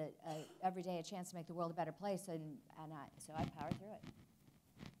day a chance to make the world a better place, so I power through it.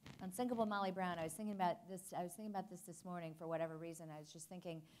 Unsinkable Molly Brown. I was thinking about this this morning for whatever reason. I was just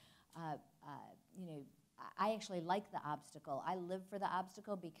thinking, you know, I actually like the obstacle. I live for the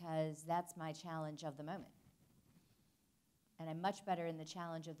obstacle because that's my challenge of the moment. And I'm much better in the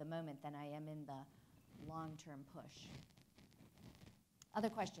challenge of the moment than I am in the long-term push. Other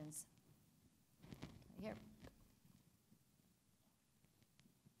questions? Right here.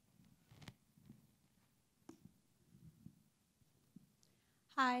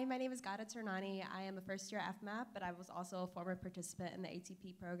 Hi, my name is Gada Turnani. I am a first-year FMAP, but I was also a former participant in the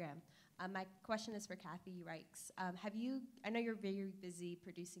ATP program. My question is for Cathy Reichs. I know you're very busy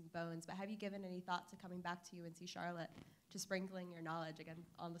producing bones, but have you given any thought to coming back to UNC Charlotte, to sprinkling your knowledge again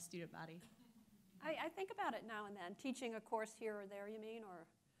on the student body? I think about it now and then. Teaching a course here or there, you mean, or?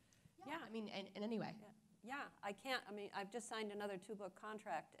 Yeah. I mean, in any way. Yeah, I can't. I mean, I've just signed another 2-book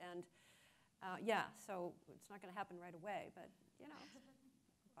contract, and yeah, so it's not going to happen right away. But you know,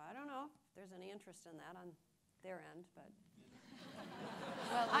 I don't know if there's any interest in that on their end. But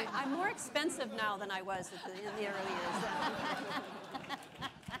well, I'm more expensive now than I was in the early years.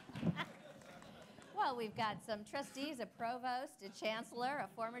 Well, we've got some trustees, a provost, a chancellor, a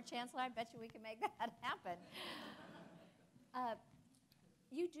former chancellor. I bet you we can make that happen.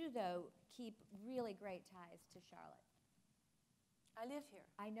 You do, though, keep really great ties to Charlotte. I live here.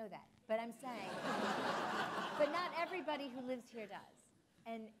 I know that, but I'm saying, but not everybody who lives here does.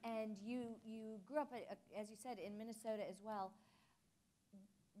 And you grew up, as you said, in Minnesota as well.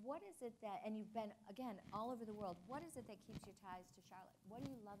 What is it that, and you've been, again, all over the world, what is it that keeps your ties to Charlotte? What do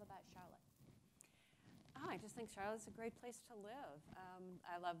you love about Charlotte? Oh, I just think Charlotte's a great place to live.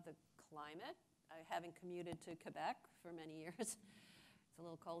 I love the climate. Having commuted to Quebec for many years, it's a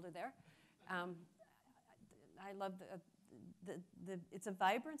little colder there. I love it's a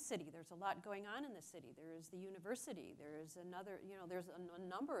vibrant city. There's a lot going on in the city. There is the university. There's another, you know, there's a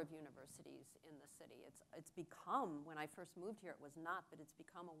number of universities in the city. It's become, when I first moved here, it was not, but it's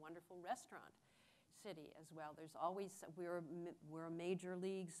become a wonderful restaurant city as well. There's always, we're a major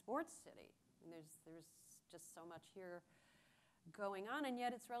league sports city. And there's just so much here going on, and yet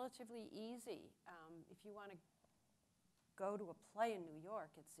it's relatively easy. If you want to go to a play in New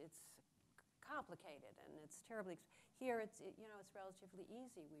York, it's complicated and it's terribly. Here, it's relatively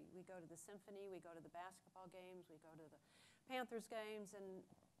easy. We go to the symphony, we go to the basketball games, we go to the Panthers games, and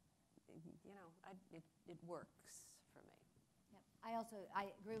you know, it works for me. Yep. I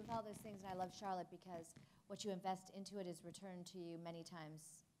agree with all those things, and I love Charlotte because what you invest into it is returned to you many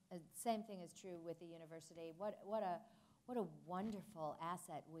times. Same thing is true with the university. What a wonderful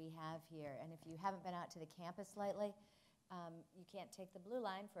asset we have here. And if you haven't been out to the campus lately, you can't take the blue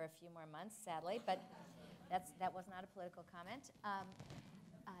line for a few more months, sadly. But that was not a political comment.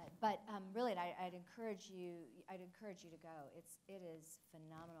 Really, I'd encourage you to go. It is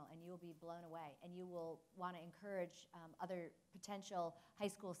phenomenal, and you will be blown away. And you will want to encourage other potential high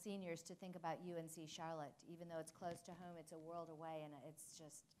school seniors to think about UNC Charlotte. Even though it's close to home, it's a world away, and it's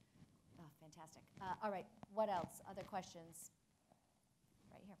just fantastic. All right, what else? Other questions?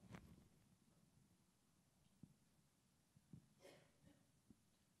 Right here.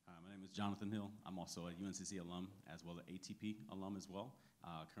 My name is Jonathan Hill. I'm also a UNCC alum as well as ATP alum as well,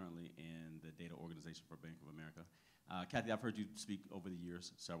 currently in the data organization for Bank of America. Cathy, I've heard you speak over the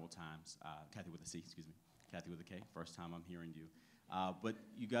years several times. Cathy with a C, excuse me. Cathy with a K, first time I'm hearing you. But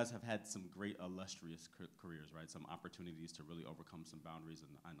you guys have had some great illustrious careers, right? Some opportunities to really overcome some boundaries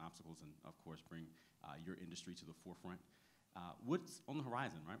and obstacles and, of course, bring your industry to the forefront. What's on the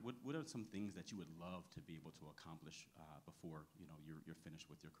horizon, right? What are some things that you would love to be able to accomplish before you're finished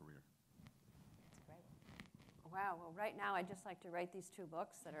with your career? That's great. Wow. Well, right now I'd just like to write these 2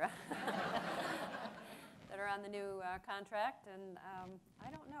 books that are that are on the new contract, and I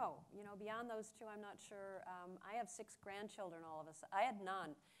don't know. You know, beyond those 2, I'm not sure. I have 6 grandchildren. All of us. I had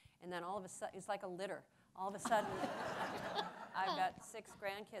none, and then all of a sudden it's like a litter. All of a sudden, I've got 6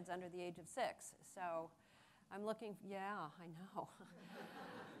 grandkids under the age of 6. So. I'm looking, yeah, I know.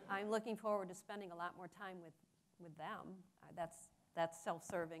 I'm looking forward to spending a lot more time with them. That's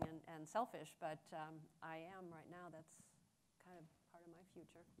self-serving and selfish, but I am right now. That's kind of part of my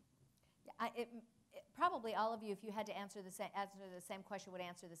future. Yeah, probably all of you, if you had to answer the same question, would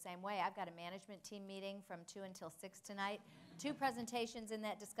answer the same way. I've got a management team meeting from 2 until 6 tonight. 2 presentations in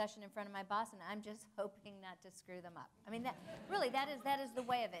that discussion in front of my boss, and I'm just hoping not to screw them up. I mean, that is the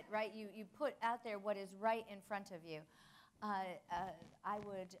way of it, right? You put out there what is right in front of you. I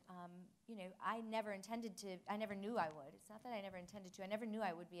would, I never intended to. I never knew I would. It's not that I never intended to. I never knew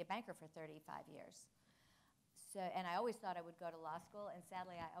I would be a banker for 35 years. and I always thought I would go to law school, and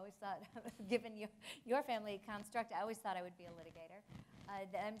sadly, I always thought, given your family construct, I always thought I would be a litigator.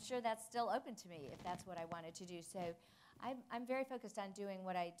 I'm sure that's still open to me if that's what I wanted to do. So I'm very focused on doing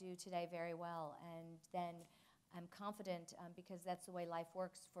what I do today very well, and then I'm confident because that's the way life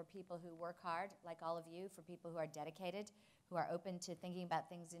works for people who work hard, like all of you, for people who are dedicated, who are open to thinking about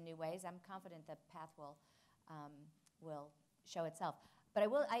things in new ways. I'm confident the path will show itself. But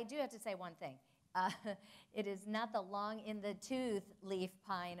I do have to say one thing. It is not the long in the tooth leaf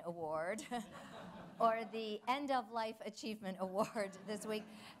pine award or the end of life achievement award this week.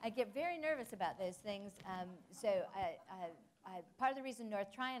 I get very nervous about those things. Part of the reason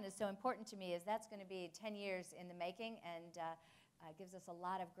North Tryon is so important to me is that's going to be 10 years in the making, and gives us a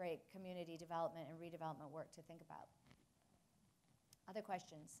lot of great community development and redevelopment work to think about. Other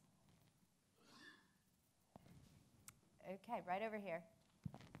questions? Okay, right over here.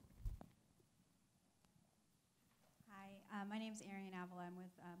 Hi, my name is Arian Avila. I'm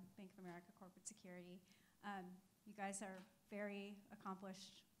with Bank of America Corporate Security. You guys are very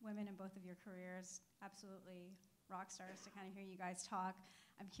accomplished women in both of your careers, absolutely rock stars to kind of hear you guys talk.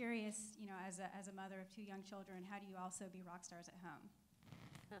 I'm curious, you know, as a mother of 2 young children, how do you also be rock stars at home?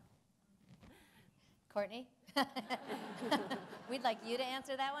 Courtney? We'd like you to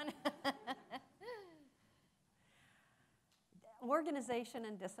answer that one. Organization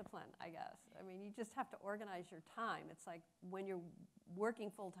and discipline, I guess. I mean, you just have to organize your time. It's like when you're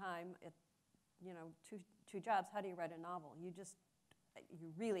working full-time at, you know, two jobs, how do you write a novel? You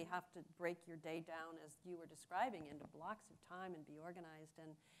really have to break your day down, as you were describing, into blocks of time and be organized.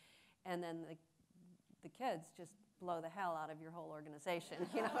 And then the kids just blow the hell out of your whole organization.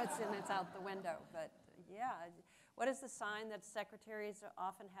 You know, it's out the window. But yeah, what is the sign that secretaries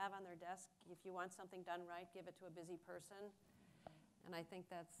often have on their desk? If you want something done right, give it to a busy person. And I think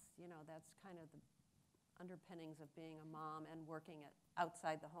that's kind of the underpinnings of being a mom and working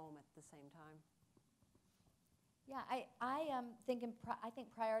outside the home at the same time. Yeah, I think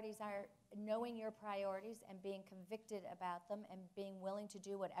priorities are knowing your priorities and being convicted about them and being willing to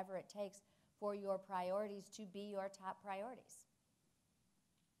do whatever it takes for your priorities to be your top priorities.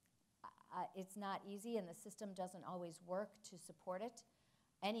 It's not easy, and the system doesn't always work to support it.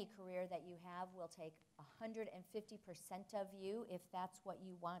 Any career that you have will take 150% of you if that's what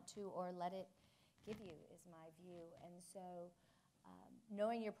you want to or let it give you, is my view. And so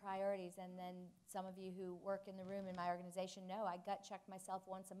knowing your priorities, and then some of you who work in the room in my organization know I gut check myself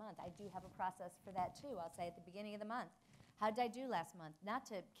once a month. I do have a process for that too. I'll say at the beginning of the month, how did I do last month? Not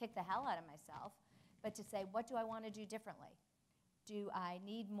to kick the hell out of myself, but to say, what do I want to do differently? Do I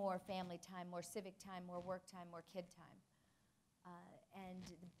need more family time, more civic time, more work time, more kid time? And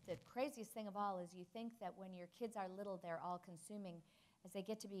the craziest thing of all is you think that when your kids are little, they're all consuming. As they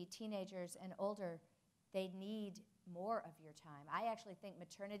get to be teenagers and older, they need more of your time. I actually think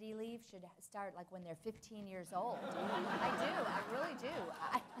maternity leave should start like when they're 15 years old. I do, I really do.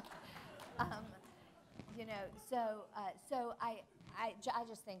 You know, so I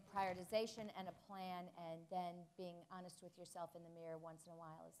just think prioritization and a plan, and then being honest with yourself in the mirror once in a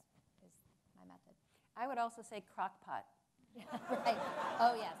while is my method. I would also say crock pot. Right.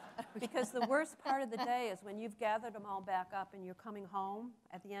 Oh, yes. Because the worst part of the day is when you've gathered them all back up and you're coming home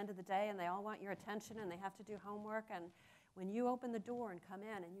at the end of the day and they all want your attention and they have to do homework, and when you open the door and come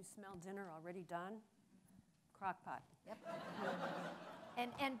in and you smell dinner already done, crock pot. Yep.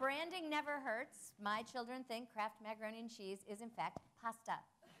 And branding never hurts. My children think Kraft macaroni and cheese is in fact pasta.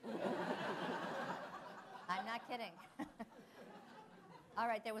 I'm not kidding. All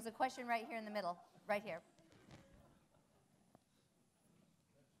right, there was a question right here in the middle, right here.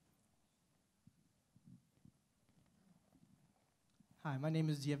 Hi, my name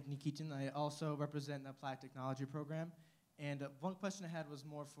is Diev Nikitin. I also represent the Applied Technology Program. And one question I had was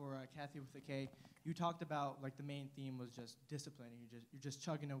more for Cathy with the K. You talked about, like, the main theme was just discipline. You're just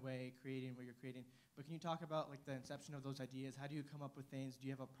chugging away, creating what you're creating. But can you talk about, like, the inception of those ideas? How do you come up with things? Do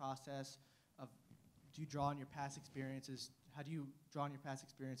you have a process of, do you draw on your past experiences? How do you draw on your past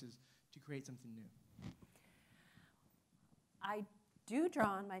experiences to create something new? I do draw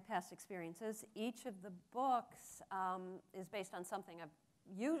on my past experiences. Each of the books is based on something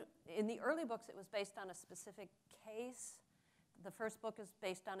in the early books, it was based on a specific case. The first book is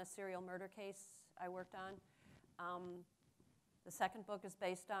based on a serial murder case I worked on. The second book is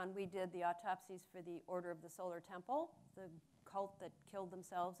based on, we did the autopsies for the Order of the Solar Temple, the cult that killed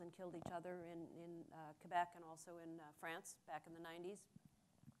themselves and killed each other in Quebec and also in France back in the 90s.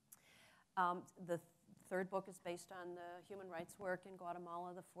 The third book is based on the human rights work in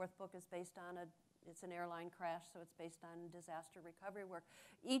Guatemala. The fourth book is based on it's an airline crash, so it's based on disaster recovery work.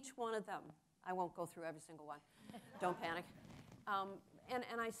 Each one of them I won't go through every single one. Don't panic.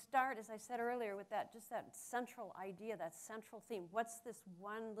 And I start, as I said earlier, with that just that central idea, that central theme. What's this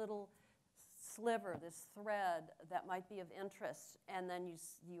one little sliver, this thread that might be of interest? And then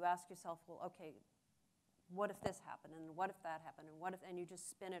you ask yourself, well, okay, what if this happened, and what if that happened, and what if, and you just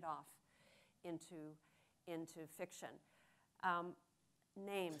spin it off into fiction.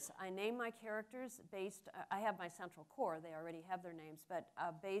 Names. I name my characters based, I have my central core, they already have their names, but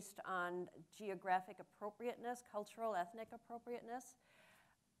based on geographic appropriateness, cultural, ethnic appropriateness.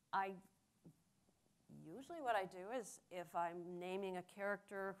 Usually what I do is, if I'm naming a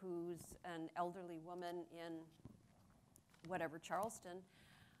character who's an elderly woman in whatever, Charleston,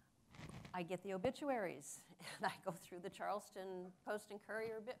 I get the obituaries, and I go through the Charleston Post and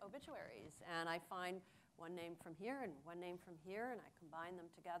Courier obituaries, and I find one name from here and one name from here, and I combine them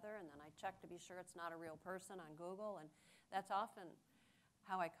together, and then I check to be sure it's not a real person on Google, and that's often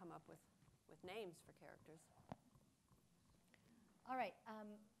how I come up with names for characters. All right,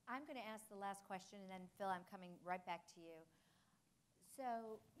 I'm going to ask the last question, and then Phil, I'm coming right back to you.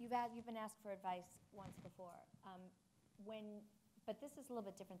 So you've been asked for advice once before, but this is a little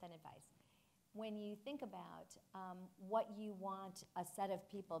bit different than advice. When you think about what you want a set of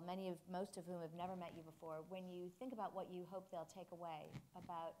people, most of whom have never met you before, when you think about what you hope they'll take away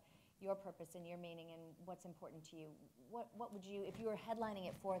about your purpose and your meaning and what's important to you, what would you, if you were headlining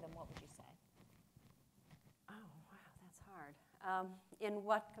it for them, what would you say? Oh, wow, that's hard. In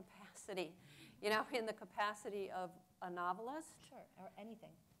what capacity? You know, in the capacity of a novelist? Sure, or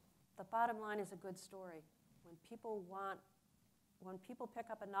anything. The bottom line is a good story. When people pick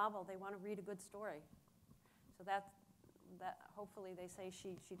up a novel, they want to read a good story. So that hopefully they say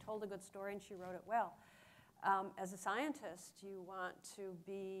she told a good story and she wrote it well. As a scientist, you want to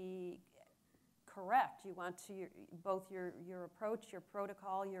be correct. You want to both your approach, your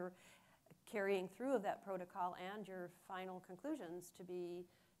protocol, your carrying through of that protocol, and your final conclusions to be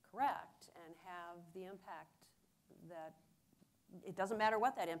correct and have the impact that, it doesn't matter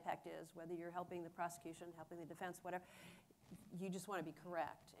what that impact is, whether you're helping the prosecution, helping the defense, whatever. You just want to be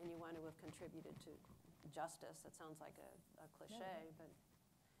correct, and you want to have contributed to justice. That sounds like a cliche, but.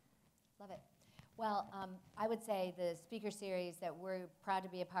 Love it. Well, I would say the speaker series that we're proud to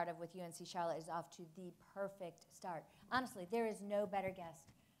be a part of with UNC Charlotte is off to the perfect start. Honestly, there is no better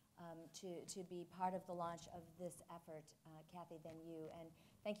guest to be part of the launch of this effort, Cathy, than you. And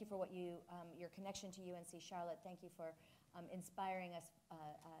thank you for your connection to UNC Charlotte. Thank you for inspiring us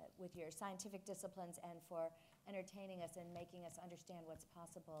with your scientific disciplines and for entertaining us and making us understand what's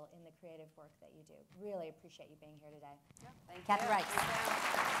possible in the creative work that you do. Really appreciate you being here today. Yeah, thank Cathy you. Reichs.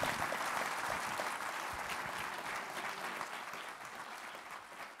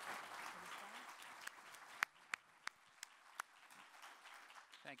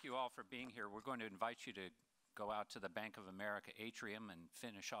 Thank you all for being here. We're going to invite you to go out to the Bank of America atrium and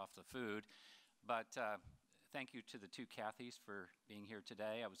finish off the food. But thank you to the two Cathys for being here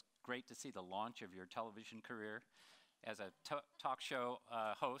today. It was great to see the launch of your television career as a talk show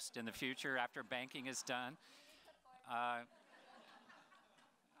host in the future after banking is done. I'm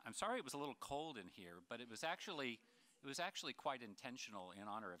sorry it was a little cold in here, but it was actually quite intentional in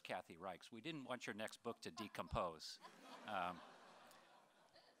honor of Cathy Reichs. We didn't want your next book to decompose.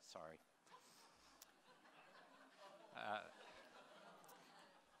 Sorry.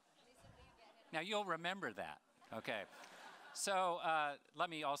 Now you'll remember that, okay? So let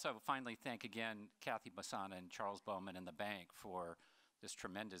me also finally thank again Cathy Bessant and Charles Bowman and the bank for this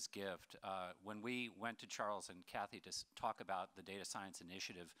tremendous gift. When we went to Charles and Cathy to talk about the data science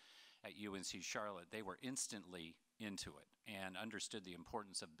initiative at UNC Charlotte, they were instantly into it and understood the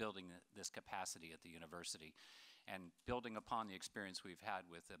importance of building this capacity at the university and building upon the experience we've had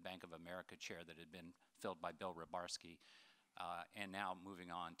with the Bank of America chair that had been filled by Bill Rybarski, and now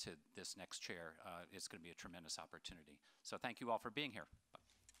moving on to this next chair. It's going to be a tremendous opportunity. So thank you all for being here.